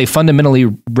 but they fundamentally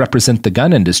represent the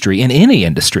gun industry in any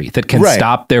industry that can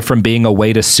stop there from being a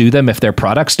way to sue them if their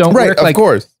products don't work. Of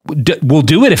course. We'll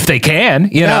do it if they can,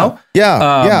 you know?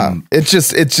 Yeah.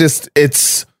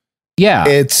 It's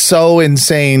so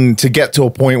insane to get to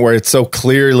a point where it's so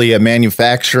clearly a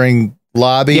manufacturing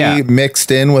lobby mixed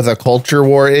in with a culture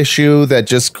war issue that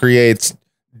just creates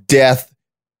death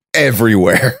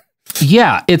everywhere.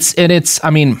 Yeah,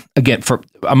 I mean, again, for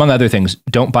among other things,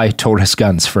 don't buy Taurus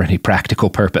guns for any practical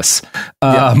purpose.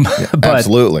 But,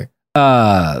 absolutely.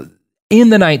 In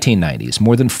the 1990s,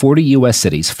 more than 40 U.S.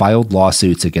 cities filed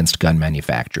lawsuits against gun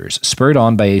manufacturers, spurred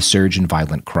on by a surge in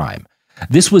violent crime.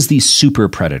 This was the super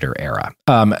predator era.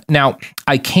 Now,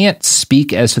 I can't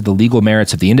speak as to the legal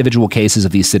merits of the individual cases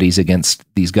of these cities against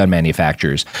these gun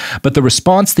manufacturers, but the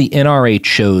response the NRA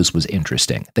chose was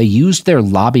interesting. They used their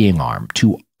lobbying arm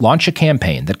to launch a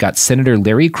campaign that got Senator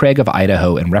Larry Craig of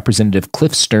Idaho and Representative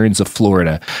Cliff Stearns of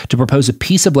Florida to propose a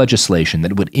piece of legislation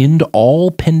that would end all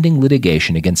pending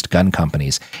litigation against gun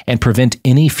companies and prevent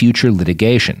any future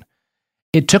litigation.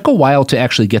 It took a while to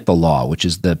actually get the law, which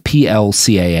is the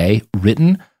PLCAA,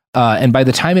 written, and by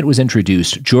the time it was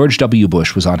introduced, George W.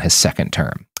 Bush was on his second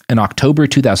term. In October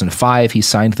 2005, he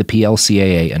signed the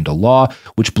PLCAA into law,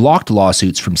 which blocked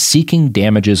lawsuits from seeking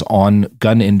damages on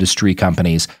gun industry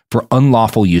companies for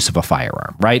unlawful use of a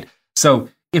firearm, right? So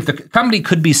if the company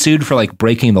could be sued for like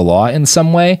breaking the law in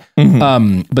some way,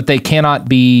 but they cannot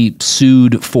be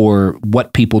sued for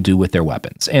what people do with their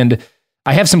weapons. And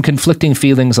I have some conflicting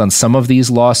feelings on some of these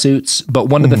lawsuits, but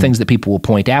one of the things that people will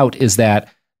point out is that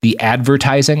the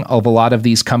advertising of a lot of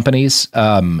these companies,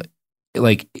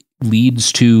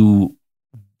 leads to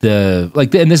and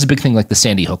this is a big thing, like the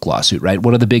Sandy Hook lawsuit, right?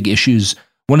 One of the big issues,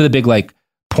 one of the big like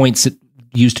points that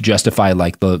used to justify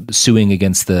like the suing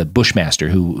against the Bushmaster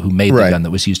who made the gun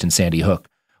that was used in Sandy Hook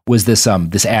was this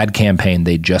ad campaign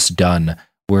they'd just done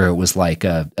where it was like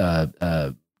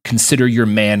consider your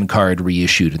man card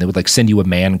reissued, and they would like send you a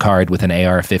man card with an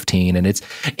AR-15, and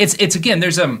it's again,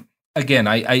 there's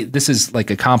I this is like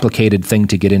a complicated thing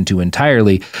to get into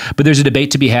entirely, but there's a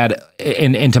debate to be had,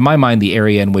 and to my mind, the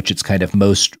area in which it's kind of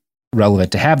most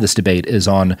relevant to have this debate is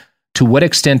on to what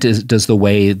extent does the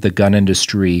way the gun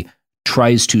industry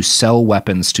tries to sell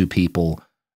weapons to people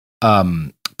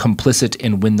complicit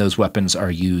in when those weapons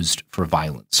are used for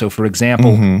violence. So, for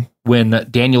example, when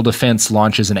Daniel Defense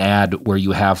launches an ad where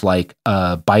you have like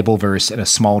a Bible verse and a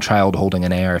small child holding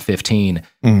an AR-15,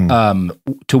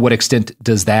 to what extent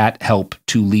does that help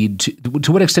to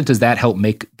what extent does that help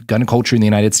make gun culture in the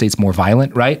United States more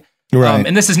violent, right? Right.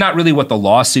 And this is not really what the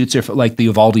lawsuits are for. Like the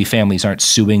Uvalde families aren't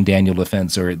suing Daniel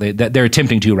Defense, or they're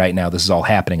attempting to right now. This is all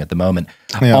happening at the moment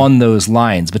on those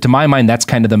lines. But to my mind, that's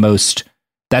kind of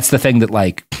that's the thing that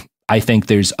like I think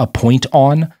there's a point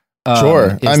on.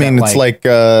 Sure. I mean, it's like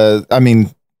the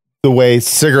way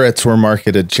cigarettes were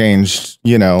marketed changed,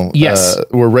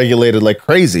 were regulated like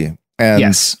crazy, and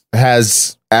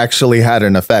has actually had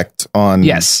an effect on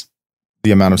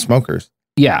the amount of smokers.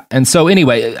 Yeah. And so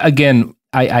anyway, again,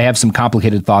 I have some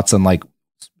complicated thoughts on like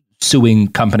suing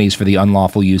companies for the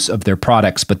unlawful use of their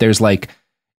products, but there's like,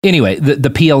 anyway, the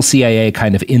PLCAA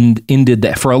kind of ended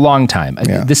that for a long time.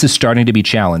 Yeah. This is starting to be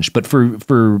challenged, but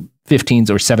for 15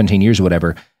 or 17 years or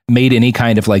whatever, made any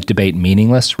kind of like debate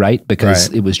meaningless, right? Because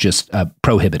it was just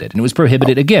prohibited. And it was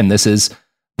prohibited. Again, this is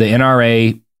the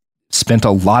NRA spent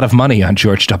a lot of money on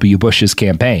George W. Bush's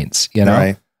campaigns,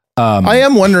 Right. I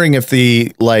am wondering if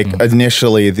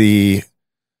initially the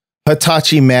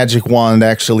Hitachi magic wand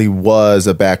actually was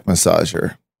a back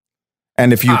massager.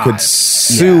 And if you could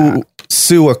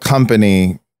sue a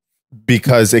company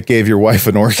because it gave your wife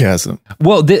an orgasm.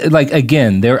 Well,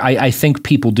 I think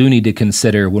people do need to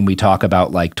consider when we talk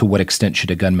about like to what extent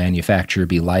should a gun manufacturer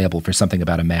be liable for something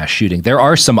about a mass shooting. There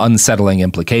are some unsettling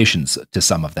implications to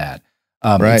some of that.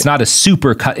 It's not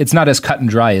it's not as cut and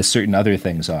dry as certain other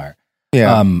things are.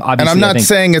 Yeah. And I'm not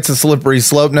saying it's a slippery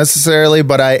slope necessarily,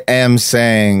 but I am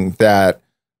saying that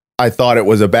I thought it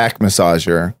was a back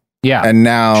massager. Yeah. And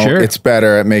now it's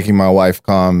better at making my wife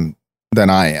come than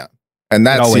I am. And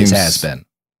that always has been.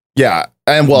 Yeah.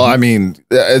 And well, I mean,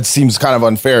 it seems kind of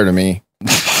unfair to me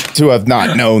to have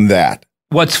not known that.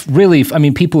 What's really, I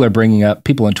mean, people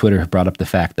on Twitter have brought up the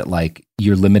fact that like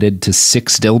you're limited to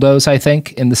 6 dildos, I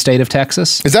think, in the state of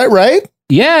Texas. Is that right?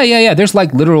 Yeah. There's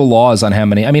like literal laws on how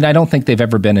many. I mean, I don't think they've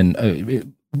ever been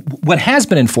in. What has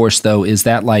been enforced though is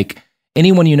that like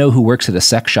anyone you know who works at a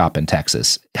sex shop in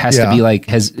Texas has to be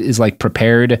like is like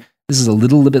prepared. This is a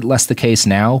little bit less the case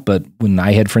now, but when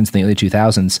I had friends in the early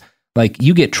 2000s, like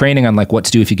you get training on like what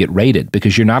to do if you get raided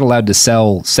because you're not allowed to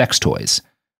sell sex toys.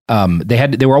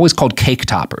 They were always called cake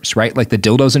toppers, right? Like the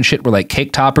dildos and shit were like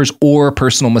cake toppers or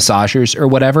personal massagers or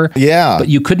whatever. Yeah. But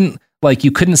you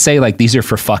couldn't say like these are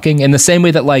for fucking in the same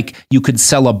way that like you could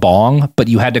sell a bong, but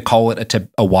you had to call it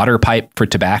a water pipe for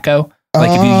tobacco.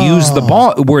 Like if you use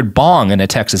the word bong in a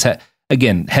Texas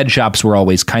again, head shops were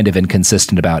always kind of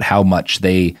inconsistent about how much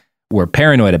they were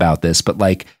paranoid about this, but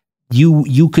like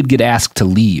you could get asked to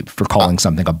leave for calling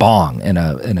something a bong in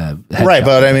a head right. shop.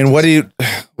 But I mean, what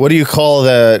do you call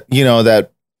that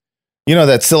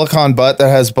silicone butt that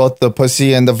has both the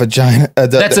pussy and the vagina?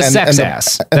 That's a sex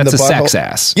ass. That's a sex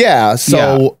ass. Yeah.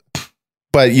 So,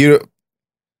 but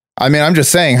I mean, I'm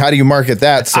just saying, how do you market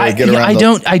that? So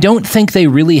I don't think they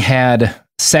really had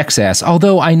sex ass.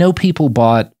 Although I know people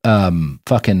bought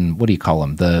fucking, what do you call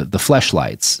them? The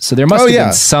fleshlights. So there must have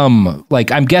been some,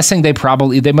 like, I'm guessing they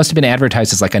must have been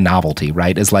advertised as like a novelty,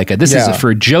 right? As like this is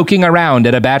for joking around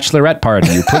at a bachelorette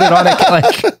party. You put it on it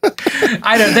like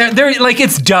I don't. They're like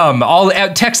it's dumb.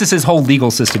 Texas's whole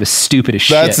legal system is stupid as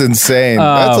shit. That's insane.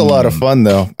 That's a lot of fun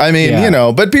though. I mean,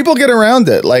 but people get around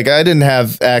it. Like I didn't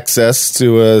have access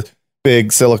to a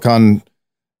big silicone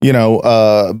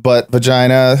butt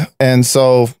vagina. And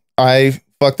so I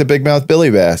fucked a big mouth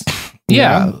Billy Bass.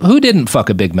 Yeah. Who didn't fuck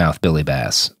a big mouth Billy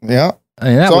Bass? Yeah. I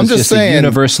mean, that was just a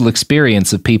universal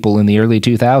experience of people in the early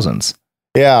 2000s.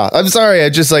 Yeah. I'm sorry. I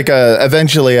just like,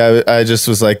 eventually I just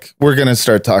was like, we're going to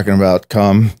start talking about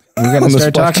cum. We're going to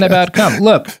start talking about cum.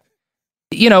 Look,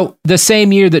 the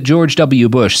same year that George W.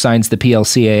 Bush signs the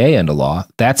PLCAA into law,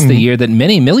 that's the year that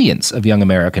many millions of young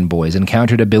American boys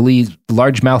encountered a Billy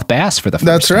largemouth bass for the first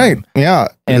time. That's right. Yeah.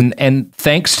 And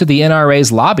thanks to the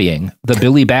NRA's lobbying, the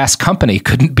Billy Bass Company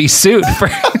couldn't be sued for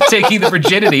taking the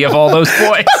virginity of all those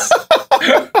boys.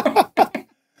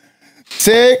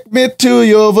 Take me to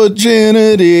your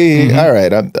virginity. Mm-hmm. All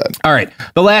right, I'm done. All right.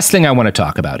 The last thing I want to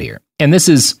talk about here, and this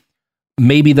is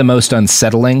maybe the most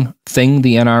unsettling thing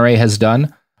the NRA has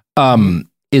done,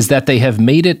 is that they have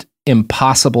made it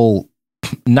impossible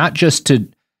not just to,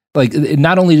 like,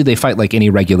 not only do they fight like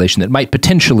any regulation that might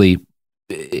potentially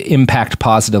impact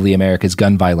positively America's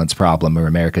gun violence problem or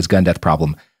America's gun death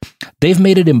problem, they've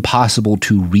made it impossible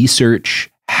to research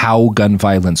how gun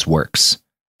violence works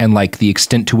and like the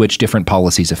extent to which different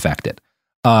policies affect it.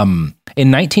 In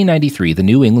 1993, the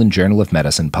New England Journal of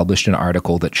Medicine published an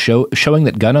article that showing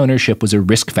that gun ownership was a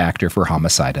risk factor for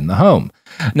homicide in the home.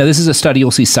 Now, this is a study you'll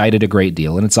see cited a great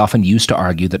deal, and it's often used to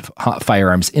argue that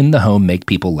firearms in the home make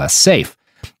people less safe.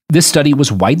 This study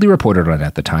was widely reported on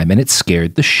at the time, and it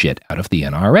scared the shit out of the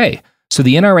NRA. So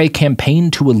the NRA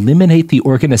campaigned to eliminate the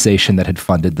organization that had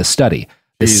funded the study,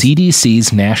 the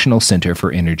CDC's National Center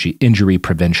for Injury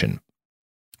Prevention.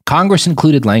 Congress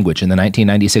included language in the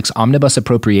 1996 Omnibus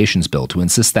Appropriations Bill to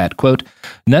insist that, quote,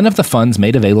 none of the funds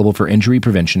made available for injury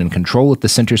prevention and control at the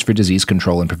Centers for Disease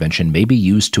Control and Prevention may be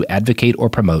used to advocate or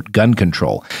promote gun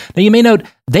control. Now, you may note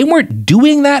they weren't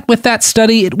doing that with that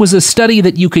study. It was a study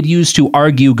that you could use to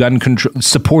argue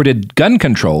supported gun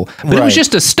control, but it was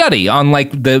just a study on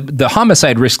like the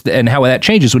homicide risk and how that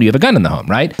changes when you have a gun in the home,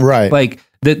 right? Right. Like,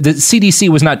 the CDC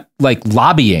was not like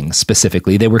lobbying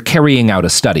specifically; they were carrying out a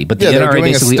study. But the NRA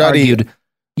basically argued,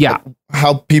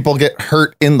 how people get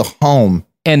hurt in the home,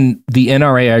 and the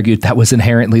NRA argued that was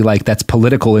inherently like that's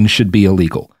political and should be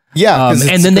illegal. Yeah,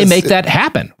 and then they make that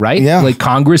happen, right? Yeah, like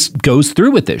Congress goes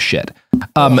through with this shit.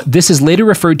 This is later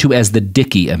referred to as the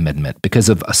Dickey Amendment because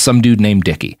of some dude named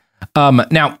Dickey.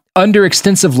 Now, under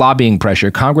extensive lobbying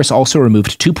pressure, Congress also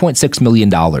removed $2.6 million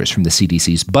from the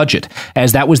CDC's budget,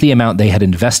 as that was the amount they had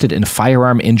invested in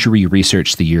firearm injury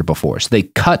research the year before. So they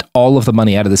cut all of the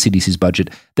money out of the CDC's budget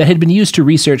that had been used to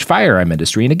research firearm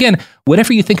industry. And again,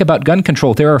 whatever you think about gun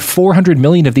control, there are 400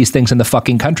 million of these things in the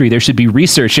fucking country. There should be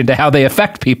research into how they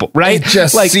affect people, right? It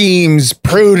just seems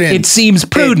prudent. It seems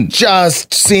prudent. It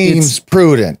just seems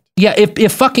prudent. Yeah,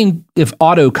 if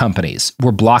auto companies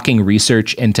were blocking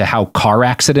research into how car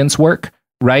accidents work,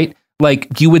 right?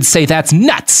 Like you would say that's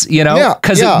nuts,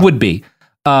 because it would be.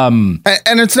 And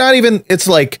it's not even. It's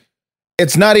like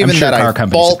it's not even sure that car I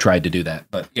companies fault have tried to do that,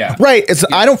 but yeah, right.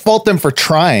 I don't fault them for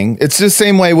trying. It's the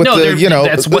same way with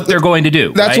that's what they're going to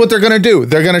do. That's what they're going to do.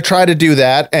 They're going to try to do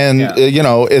that, and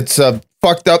it's a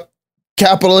fucked up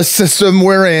capitalist system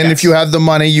we're in. Yes. If you have the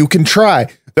money, you can try.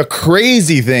 The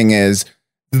crazy thing is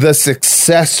the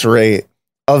success rate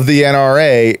of the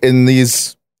NRA in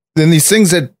these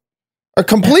things that are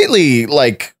completely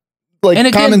like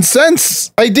again, common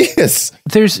sense ideas.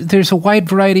 There's a wide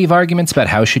variety of arguments about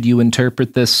how should you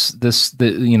interpret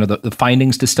the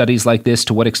findings to studies like this.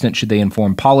 To what extent should they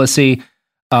inform policy?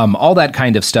 All that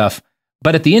kind of stuff.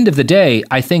 But at the end of the day,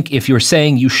 I think if you're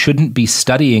saying you shouldn't be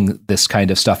studying this kind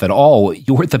of stuff at all,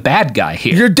 you're the bad guy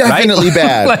here. You're definitely right?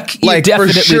 bad. like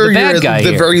definitely for sure, the bad you're guy at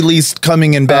the here. very least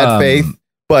coming in bad faith.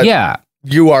 But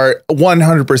you are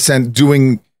 100%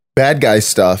 doing bad guy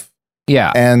stuff.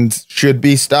 Yeah, and should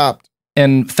be stopped.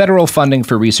 And federal funding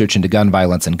for research into gun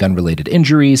violence and gun-related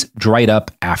injuries dried up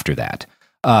after that.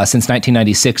 Since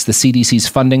 1996, the CDC's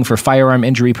funding for firearm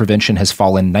injury prevention has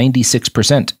fallen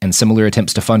 96%, and similar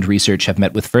attempts to fund research have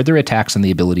met with further attacks on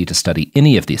the ability to study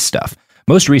any of this stuff,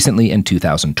 most recently in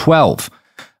 2012.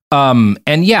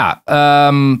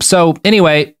 So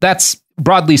anyway, that's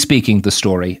broadly speaking the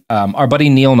story. Our buddy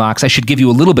Neil Knox, I should give you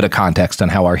a little bit of context on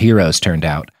how our heroes turned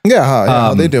out.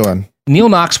 How they doing? Neil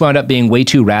Knox wound up being way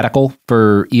too radical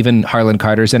for even Harlon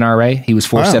Carter's NRA. He was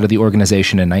forced out of the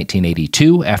organization in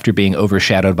 1982 after being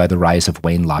overshadowed by the rise of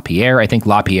Wayne LaPierre. I think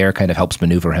LaPierre kind of helps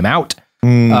maneuver him out.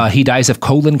 He dies of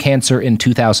colon cancer in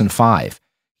 2005.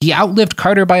 He outlived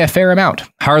Carter by a fair amount.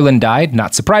 Harlon died,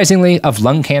 not surprisingly, of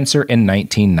lung cancer in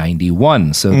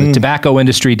 1991. So the tobacco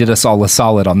industry did us all a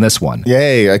solid on this one.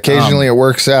 Yay, occasionally it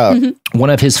works out.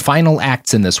 One of his final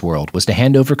acts in this world was to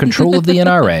hand over control of the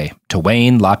NRA to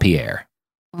Wayne LaPierre.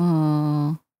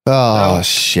 Oh,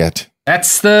 shit.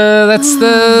 That's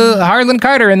the Harlon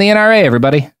Carter in the NRA,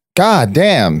 everybody. God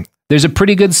damn. There's a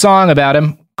pretty good song about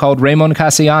him called Ramon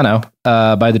Casiano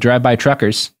by the Drive-By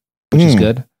Truckers, which is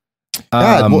good.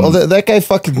 God, well, that guy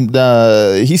fucking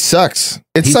he sucks.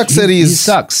 It sucks that he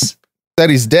sucks that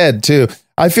he's dead too.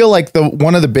 I feel like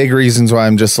one of the big reasons why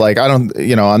I'm just like I'm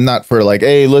not for like,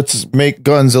 hey, let's make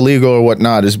guns illegal or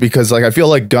whatnot, is because like I feel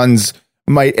like guns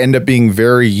might end up being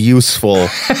very useful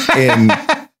in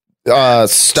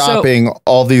stopping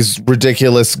all these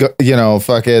ridiculous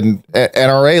fucking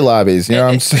NRA lobbies. You know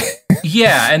what I'm saying?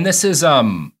 Yeah, and this is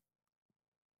I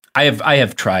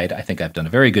have tried. I think I've done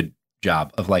a very good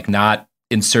job of like not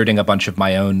inserting a bunch of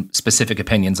my own specific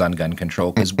opinions on gun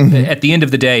control, because at the end of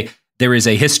the day, there is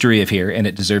a history of here and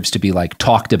it deserves to be like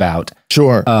talked about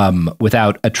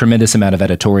without a tremendous amount of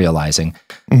editorializing.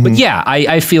 But yeah,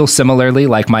 I feel similarly.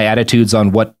 Like my attitudes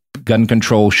on what gun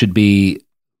control should be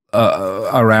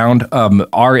around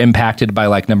are impacted by,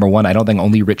 like, number one, I don't think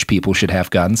only rich people should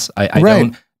have guns.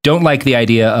 I don't like the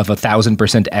idea of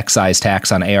 1,000% excise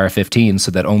tax on AR-15s so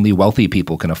that only wealthy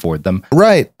people can afford them.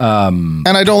 Right. And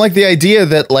I don't like the idea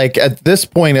that, like, at this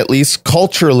point, at least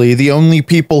culturally, the only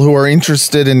people who are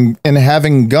interested in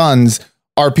having guns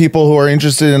are people who are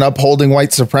interested in upholding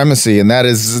white supremacy. And that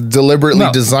is deliberately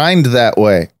designed that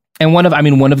way. And one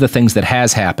of the things that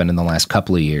has happened in the last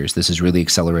couple of years, this has really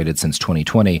accelerated since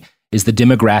 2020, is the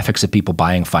demographics of people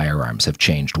buying firearms have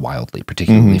changed wildly,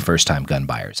 particularly first-time gun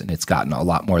buyers. And it's gotten a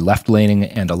lot more left-leaning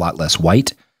and a lot less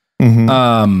white.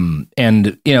 And,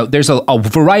 there's a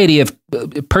variety of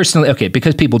personally,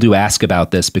 because people do ask about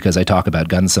this because I talk about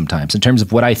guns sometimes, in terms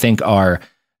of what I think are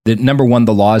the number one,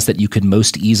 the laws that you could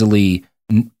most easily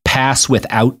pass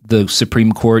without the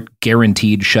Supreme Court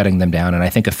guaranteed shutting them down. And I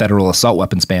think a federal assault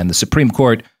weapons ban, the Supreme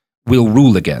Court will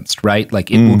rule against, right?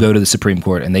 Like it will go to the Supreme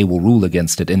Court and they will rule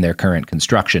against it in their current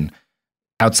construction,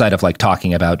 outside of like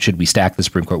talking about, should we stack the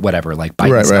Supreme Court, whatever, like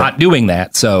Biden's not doing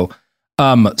that. So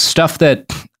stuff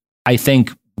that I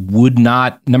think would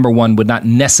not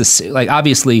necessarily, like,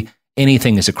 obviously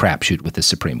anything is a crapshoot with the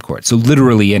Supreme Court. So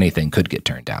literally anything could get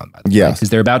turned down. By the way, because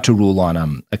they're about to rule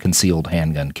on a concealed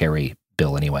handgun carry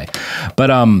bill anyway.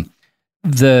 But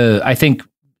I think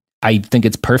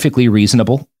it's perfectly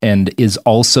reasonable, and is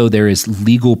also, there is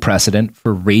legal precedent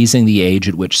for raising the age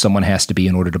at which someone has to be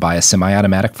in order to buy a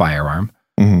semi-automatic firearm.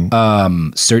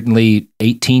 Certainly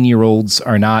 18-year-olds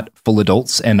are not full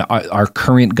adults, and our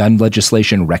current gun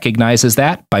legislation recognizes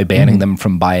that by banning them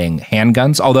from buying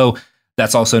handguns, although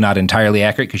that's also not entirely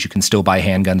accurate, because you can still buy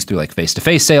handguns through like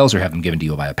face-to-face sales or have them given to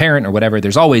you by a parent or whatever.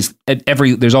 There's always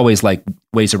like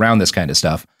ways around this kind of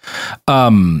stuff.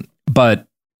 But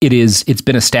it's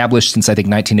been established since I think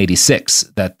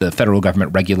 1986 that the federal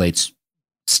government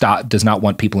does not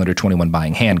want people under 21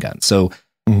 buying handguns. So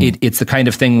it's the kind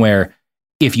of thing where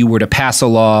if you were to pass a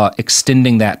law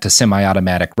extending that to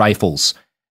semi-automatic rifles,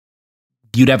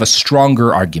 you'd have a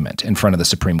stronger argument in front of the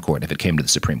Supreme Court if it came to the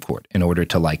Supreme Court in order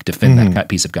to like defend that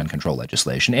piece of gun control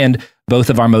legislation. And both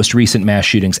of our most recent mass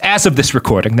shootings, as of this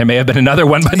recording, there may have been another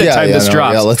one by the time this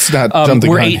drops. Yeah, let's not jump the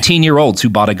were gun. 18-year-olds who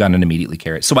bought a gun and immediately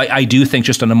carried it. So I do think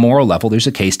just on a moral level, there's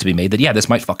a case to be made that, yeah, this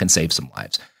might fucking save some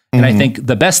lives. And I think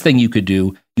the best thing you could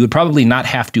do, you would probably not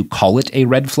have to call it a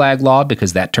red flag law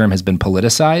because that term has been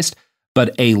politicized,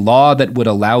 but a law that would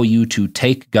allow you to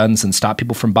take guns and stop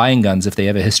people from buying guns if they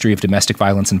have a history of domestic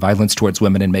violence and violence towards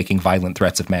women and making violent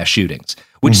threats of mass shootings,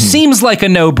 which seems like a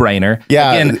no-brainer.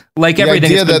 Yeah, again, like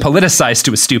everything, it's been politicized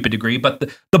to a stupid degree,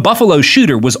 but the Buffalo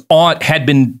shooter had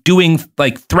been doing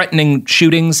like threatening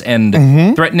shootings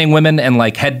and threatening women and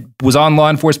like was on law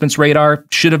enforcement's radar.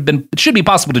 It should be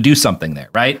possible to do something there,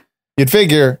 right? You'd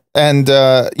figure. And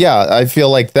I feel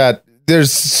like that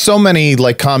there's so many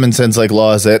like common sense like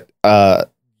laws that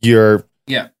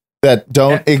that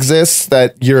don't exist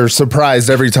that you're surprised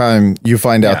every time you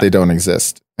find out they don't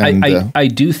exist. And, I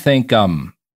do think I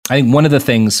think one of the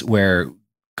things where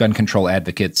gun control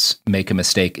advocates make a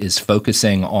mistake is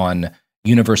focusing on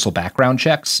universal background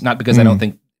checks, not because I don't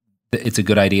think that it's a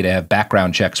good idea to have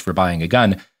background checks for buying a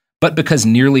gun, but because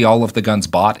nearly all of the guns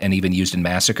bought and even used in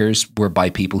massacres were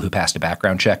by people who passed a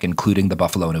background check, including the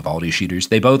Buffalo and Uvalde shooters.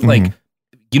 They both like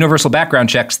universal background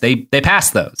checks. They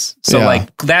passed those. So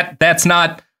like that's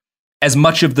not as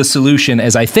much of the solution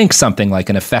as I think something like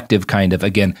an effective kind of,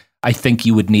 again, I think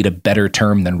you would need a better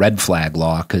term than red flag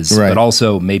law but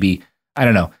also maybe, I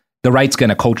don't know, the right's going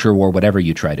to culture war, whatever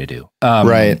you try to do.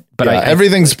 But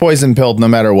everything's poison pilled no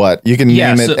matter what. You can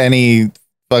name it any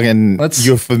fucking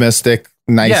euphemistic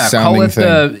sounding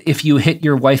thing. If you hit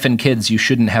your wife and kids, you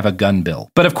shouldn't have a gun bill.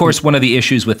 But of course, one of the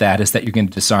issues with that is that you're going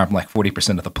to disarm like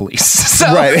 40% of the police. So,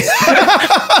 like,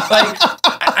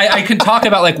 I can talk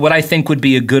about like what I think would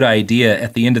be a good idea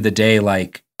at the end of the day.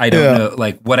 Like, I don't know,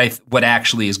 like what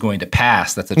actually is going to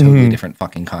pass. That's a totally different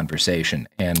fucking conversation.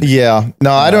 And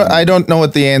I don't know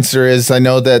what the answer is. I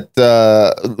know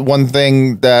that one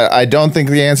thing that I don't think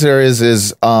the answer is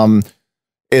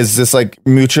this like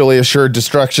mutually assured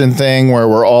destruction thing where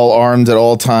we're all armed at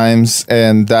all times,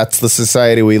 and that's the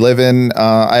society we live in.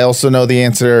 I also know the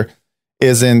answer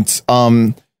isn't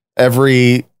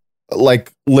every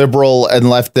like liberal and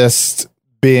leftist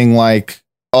being like,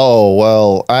 oh,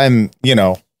 well, I'm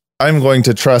going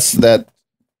to trust that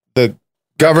the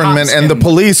government and the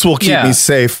police will keep me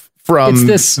safe from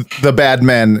the bad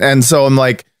men. And so I'm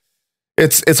like,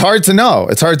 it's hard to know.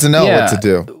 It's hard to know what to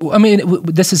do. I mean,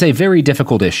 this is a very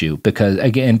difficult issue because,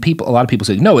 again, a lot of people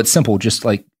say, no, it's simple. Just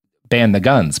like ban the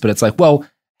guns. But it's like, well,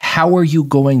 how are you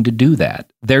going to do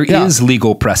that? There is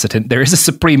legal precedent. There is a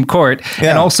Supreme Court.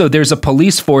 And also there's a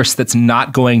police force that's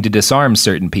not going to disarm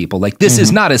certain people. Like this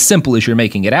is not as simple as you're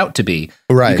making it out to be.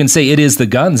 Right. You can say it is the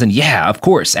guns. And yeah, of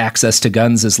course, access to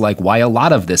guns is like why a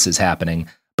lot of this is happening.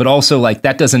 But also like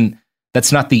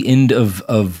that's not the end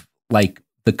of like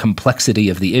the complexity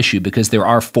of the issue because there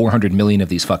are 400 million of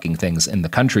these fucking things in the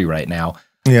country right now.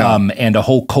 Yeah. And a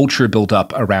whole culture built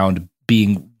up around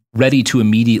being ready to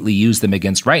immediately use them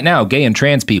against right now. Gay and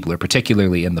trans people are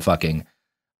particularly in the fucking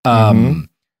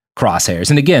crosshairs.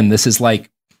 And again, this is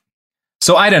like,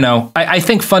 so I don't know. I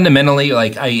think fundamentally,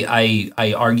 like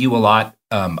I argue a lot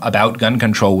about gun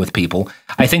control with people.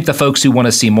 I think the folks who want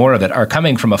to see more of it are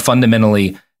coming from a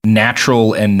fundamentally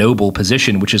natural and noble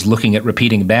position, which is looking at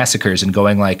repeating massacres and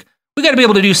going like, we got to be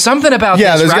able to do something about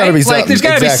this, there's right? Gotta be something. There's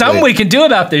got to be something we can do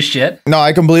about this shit. No,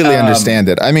 I completely understand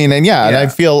it. I mean, and I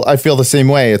feel the same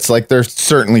way. It's like there's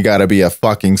certainly got to be a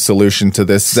fucking solution to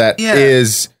this that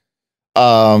is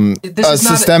a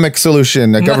systemic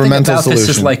solution, a governmental solution.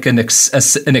 This is like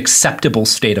an acceptable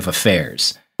state of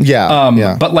affairs.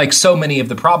 But like so many of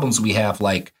the problems we have,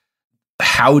 like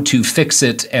how to fix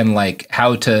it and like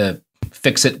how to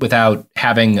fix it without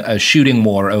having a shooting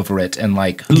war over it and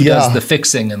like who does the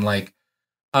fixing and like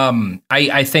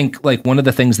I think like one of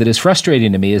the things that is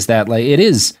frustrating to me is that like it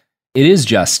is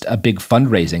just a big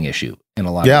fundraising issue in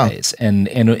a lot of ways and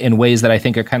in ways that I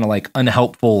think are kind of like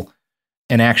unhelpful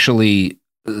in actually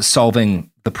solving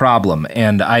the problem.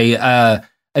 And I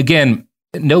again,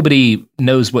 nobody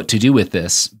knows what to do with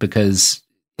this because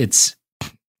it's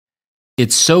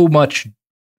so much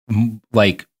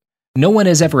like no one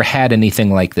has ever had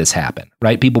anything like this happen,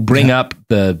 right? People bring up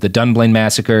the Dunblane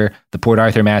massacre, the Port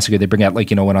Arthur massacre. They bring out like,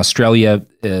 when Australia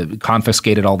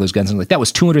confiscated all those guns and like that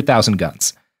was 200,000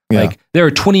 guns. Like there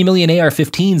are 20 million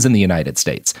AR-15s in the United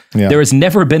States. There has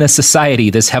never been a society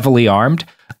this heavily armed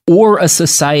or a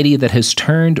society that has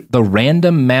turned the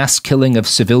random mass killing of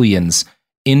civilians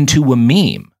into a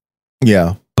meme.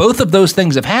 Both of those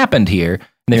things have happened here.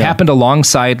 And they've happened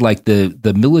alongside like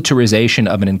the militarization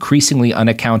of an increasingly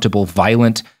unaccountable,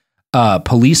 violent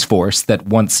police force that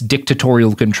wants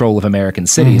dictatorial control of American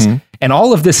cities. And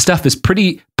all of this stuff is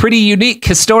pretty unique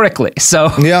historically. So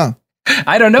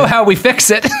I don't know how we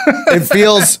fix it. It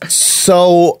feels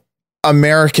so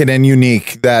American and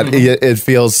unique that it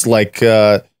feels like,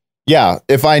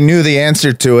 if I knew the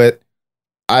answer to it,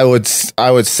 I would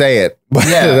say it, but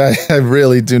I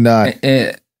really do not.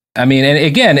 I mean, and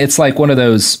again, it's like one of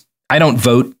those, I don't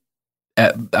vote.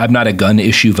 I'm not a gun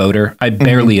issue voter. I'm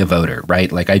barely a voter, right?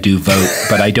 Like I do vote,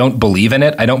 but I don't believe in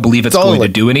it. I don't believe it's going to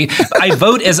do any. I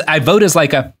vote as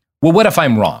like well, what if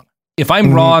I'm wrong? If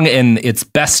I'm wrong and it's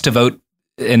best to vote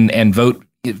and vote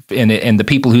and the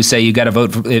people who say you got to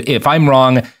vote for, if I'm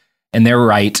wrong and they're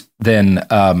right, then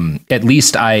at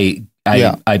least I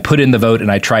put in the vote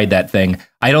and I tried that thing.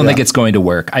 I don't think it's going to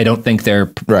work. I don't think they're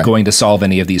going to solve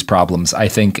any of these problems. I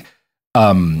think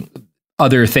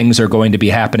other things are going to be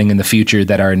happening in the future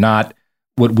that are not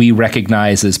what we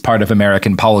recognize as part of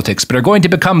American politics, but are going to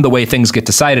become the way things get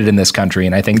decided in this country.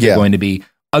 And I think they're going to be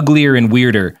uglier and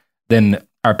weirder than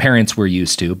our parents were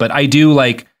used to. But I do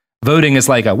like voting is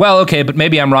like but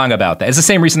maybe I'm wrong about that. It's the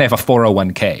same reason I have a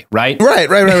 401k, right? Right.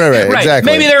 Exactly.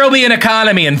 Maybe there will be an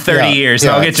economy in 30 years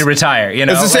and I'll get to retire. You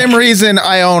know, it's the same reason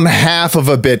I own half of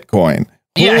a Bitcoin.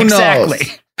 Who knows? Exactly.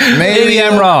 Maybe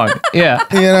I'm wrong. Yeah.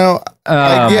 You know,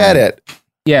 I get it.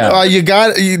 Yeah. You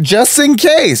got just in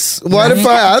case. What if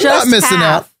I'm not missing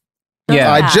out?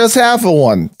 Yeah. I just have a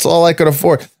one. It's all I could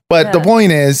afford. But the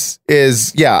point is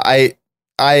I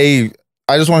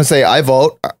just want to say I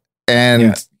vote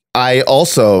and I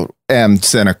also am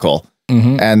cynical.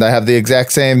 And I have the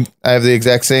exact same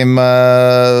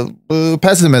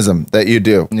pessimism that you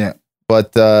do. Yeah.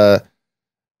 But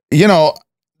you know,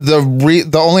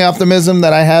 the only optimism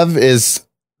that I have is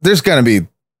there's going to be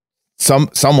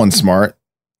someone smart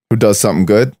who does something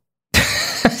good.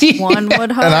 One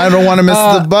would hope. And I don't want to miss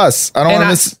the bus. I don't want to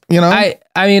miss, you know.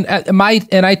 I mean,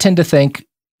 I tend to think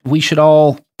we should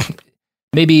all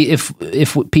maybe if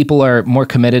people are more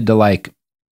committed to like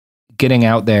getting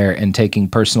out there and taking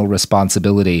personal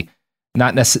responsibility,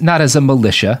 not as a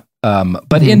militia,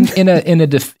 but in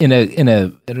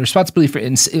a responsibility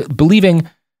for believing.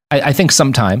 I think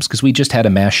sometimes, because we just had a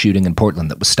mass shooting in Portland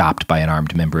that was stopped by an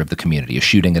armed member of the community, a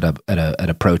shooting at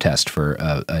a protest for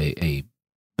a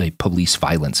police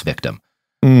violence victim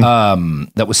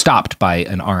that was stopped by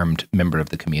an armed member of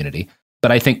the community.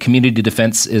 But I think community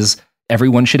defense is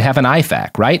everyone should have an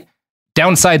IFAC, right?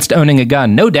 Downsides to owning a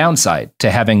gun, no downside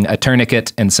to having a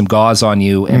tourniquet and some gauze on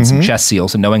you and some chest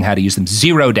seals and knowing how to use them.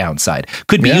 Zero downside.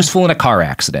 Could be useful in a car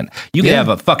accident. You could have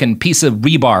a fucking piece of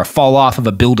rebar fall off of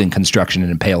a building construction and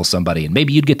impale somebody, and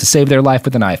maybe you'd get to save their life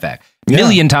with an IFAC.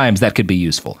 Million times that could be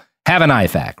useful. Have an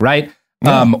IFAC, right?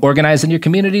 Organize in your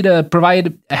community to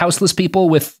provide houseless people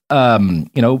with,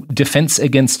 defense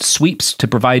against sweeps, to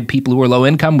provide people who are low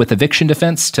income with eviction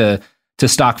defense, to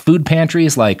stock food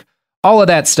pantries, like. All of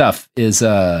that stuff is you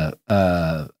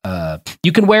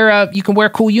can wear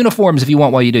cool uniforms if you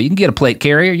want while you do. You can get a plate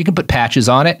carrier. You can put patches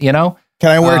on it. You know.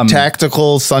 Can I wear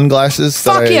tactical sunglasses?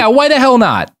 Fuck yeah! Why the hell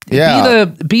not? Yeah.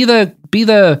 Be the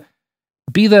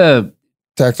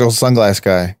tactical sunglass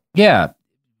guy. Yeah.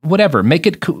 Whatever. Make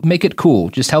it cool.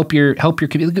 Just help your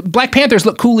Black Panthers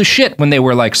look cool as shit when they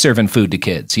were like serving food to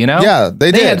kids, you know? Yeah,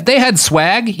 they did. They had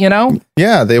swag, you know?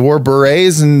 Yeah, they wore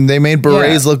berets and they made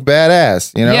berets look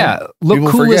badass, you know? Yeah, look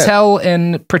People cool as hell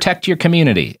and protect your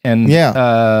community. And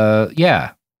Anyway.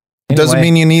 Doesn't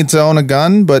mean you need to own a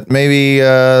gun, but maybe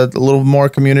a little more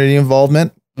community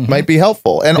involvement might be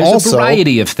helpful. And there's also a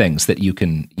variety of things that you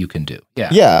can do. Yeah.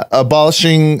 Yeah,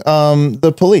 abolishing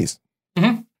the police.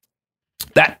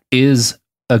 That is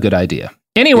a good idea.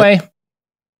 Anyway,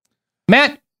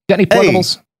 Matt, got any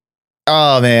portables? Hey.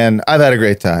 Oh man, I've had a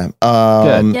great time.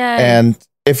 Good. And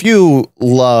if you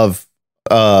love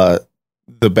the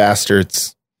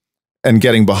Bastards and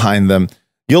getting behind them,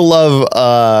 you'll love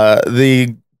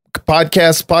the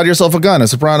podcast Pod Yourself a Gun, a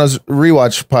Sopranos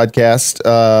rewatch podcast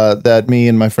that me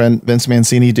and my friend Vince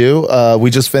Mancini do. We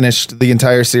just finished the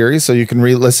entire series, so you can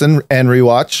re-listen and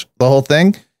rewatch the whole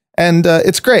thing. And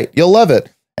it's great. You'll love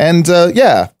it. And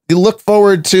you look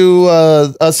forward to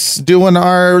us doing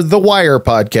our The Wire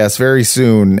podcast very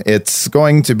soon. It's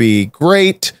going to be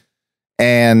great.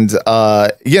 And,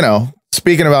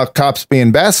 speaking about cops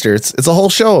being bastards, it's a whole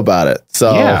show about it.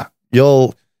 So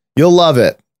you'll love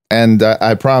it. And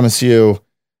I promise you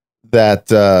that,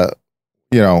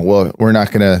 we're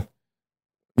not going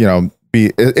to,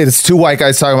 it's two white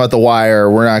guys talking about The Wire.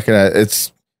 We're not going to,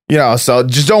 so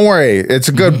just don't worry. It's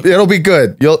good. It'll be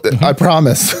good. I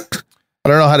promise. I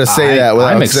don't know how to say that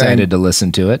without I'm excited to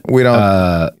listen to it. We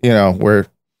don't, we're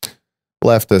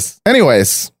leftists.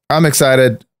 Anyways, I'm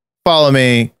excited. Follow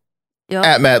me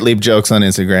at Matt Lieb Jokes on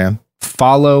Instagram.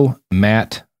 Follow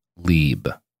Matt Lieb.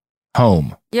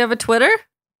 Home. You have a Twitter?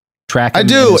 Track him I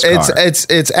do. in his car.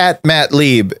 It's at Matt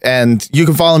Lieb, and you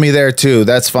can follow me there too.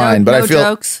 That's fine. But I feel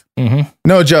jokes.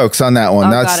 No jokes on that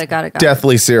one. That's got it.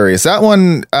 deathly serious. That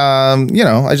one,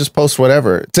 I just post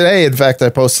whatever. Today, in fact, I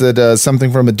posted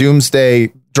something from a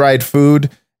Doomsday dried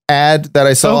food ad that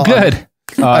I saw. Oh, good.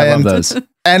 I love those.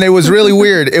 And it was really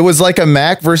weird. It was like a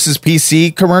Mac versus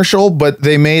PC commercial, but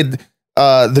they made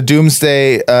the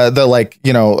Doomsday,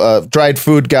 dried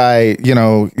food guy,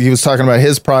 he was talking about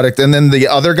his product. And then the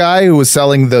other guy who was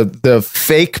selling the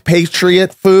fake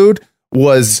Patriot food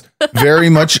was very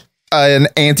much an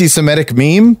anti-Semitic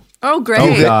meme. Oh, great.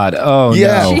 Oh, God. Oh,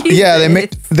 yeah. no. Yeah.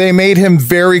 They made him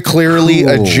very clearly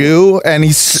a Jew, and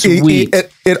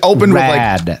it opened with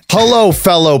like, "Hello,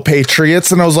 fellow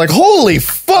patriots." And I was like, holy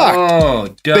fuck.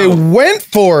 Oh, dope. They went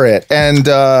for it. And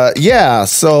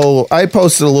so I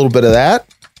posted a little bit of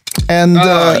that. And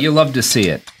you love to see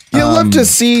it. You love to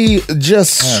see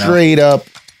just straight up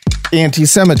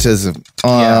anti-Semitism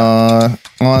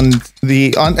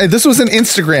this was an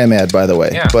Instagram ad, by the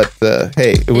way, but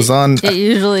hey, it was on. It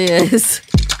usually is.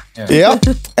 Yeah.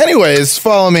 Anyways,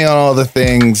 follow me on all the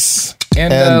things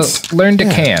and learn to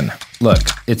can. Look,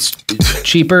 it's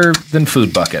cheaper than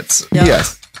food buckets. Yep.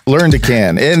 Yes, learn to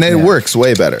can, and it works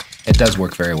way better. It does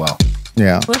work very well.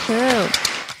 Yeah. Woohoo.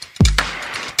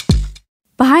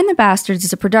 Behind the Bastards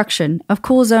is a production of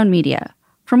Cool Zone Media.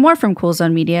 For more from Cool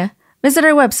Zone Media, visit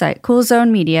our website,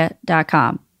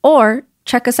 coolzonemedia.com, or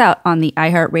check us out on the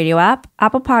iHeartRadio app,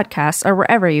 Apple Podcasts, or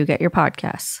wherever you get your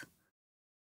podcasts.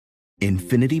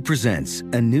 Infinity presents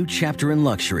a new chapter in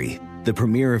luxury, the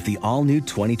premiere of the all-new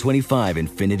 2025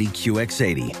 Infinity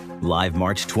QX80, live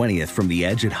March 20th from the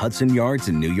Edge at Hudson Yards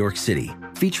in New York City,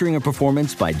 featuring a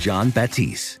performance by John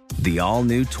Batiste. The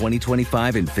all-new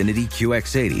 2025 Infinity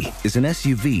QX80 is an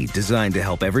SUV designed to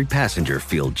help every passenger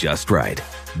feel just right.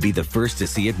 Be the first to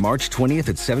see it March 20th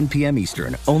at 7 p.m.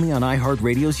 Eastern, only on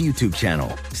iHeartRadio's YouTube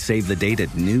channel. Save the date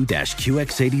at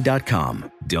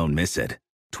new-QX80.com. Don't miss it.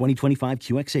 2025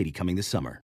 QX80 coming this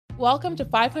summer. Welcome to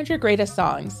 500 Greatest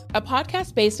Songs, a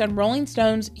podcast based on Rolling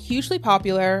Stone's hugely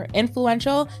popular,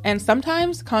 influential, and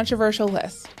sometimes controversial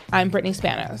list. I'm Brittany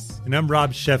Spanos. And I'm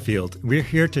Rob Sheffield. We're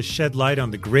here to shed light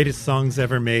on the greatest songs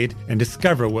ever made and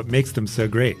discover what makes them so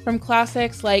great. From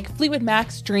classics like Fleetwood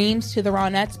Mac's Dreams to the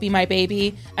Ronettes' Be My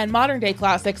Baby, and modern-day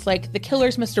classics like The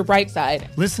Killer's Mr.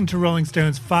 Brightside. Listen to Rolling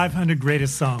Stone's 500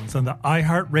 Greatest Songs on the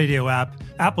iHeartRadio app,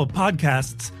 Apple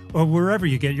Podcasts, or wherever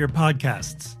you get your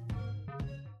podcasts.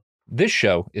 This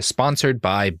show is sponsored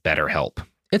by BetterHelp.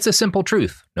 It's a simple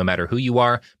truth. No matter who you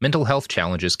are, mental health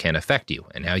challenges can affect you,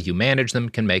 and how you manage them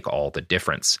can make all the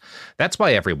difference. That's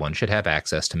why everyone should have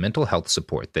access to mental health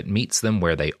support that meets them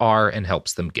where they are and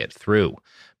helps them get through.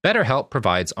 BetterHelp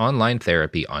provides online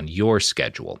therapy on your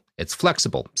schedule. It's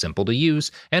flexible, simple to use,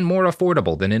 and more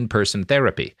affordable than in-person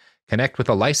therapy. Connect with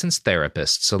a licensed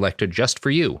therapist selected just for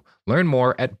you. Learn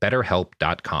more at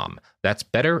BetterHelp.com. That's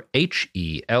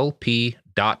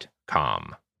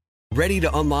BetterHelp.com. Ready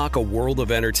to unlock a world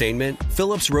of entertainment?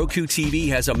 Philips Roku TV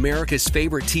has America's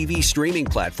favorite TV streaming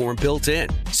platform built in,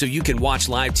 so you can watch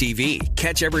live TV,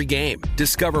 catch every game,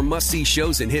 discover must-see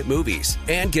shows and hit movies,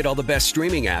 and get all the best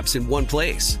streaming apps in one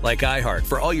place, like iHeart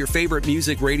for all your favorite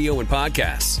music, radio, and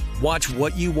podcasts. Watch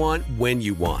what you want, when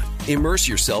you want. Immerse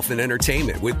yourself in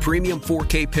entertainment with premium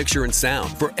 4K picture and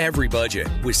sound for every budget,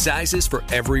 with sizes for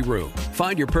every room.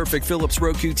 Find your perfect Philips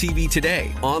Roku TV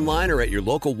today, online or at your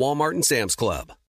local Walmart and Sam's Club.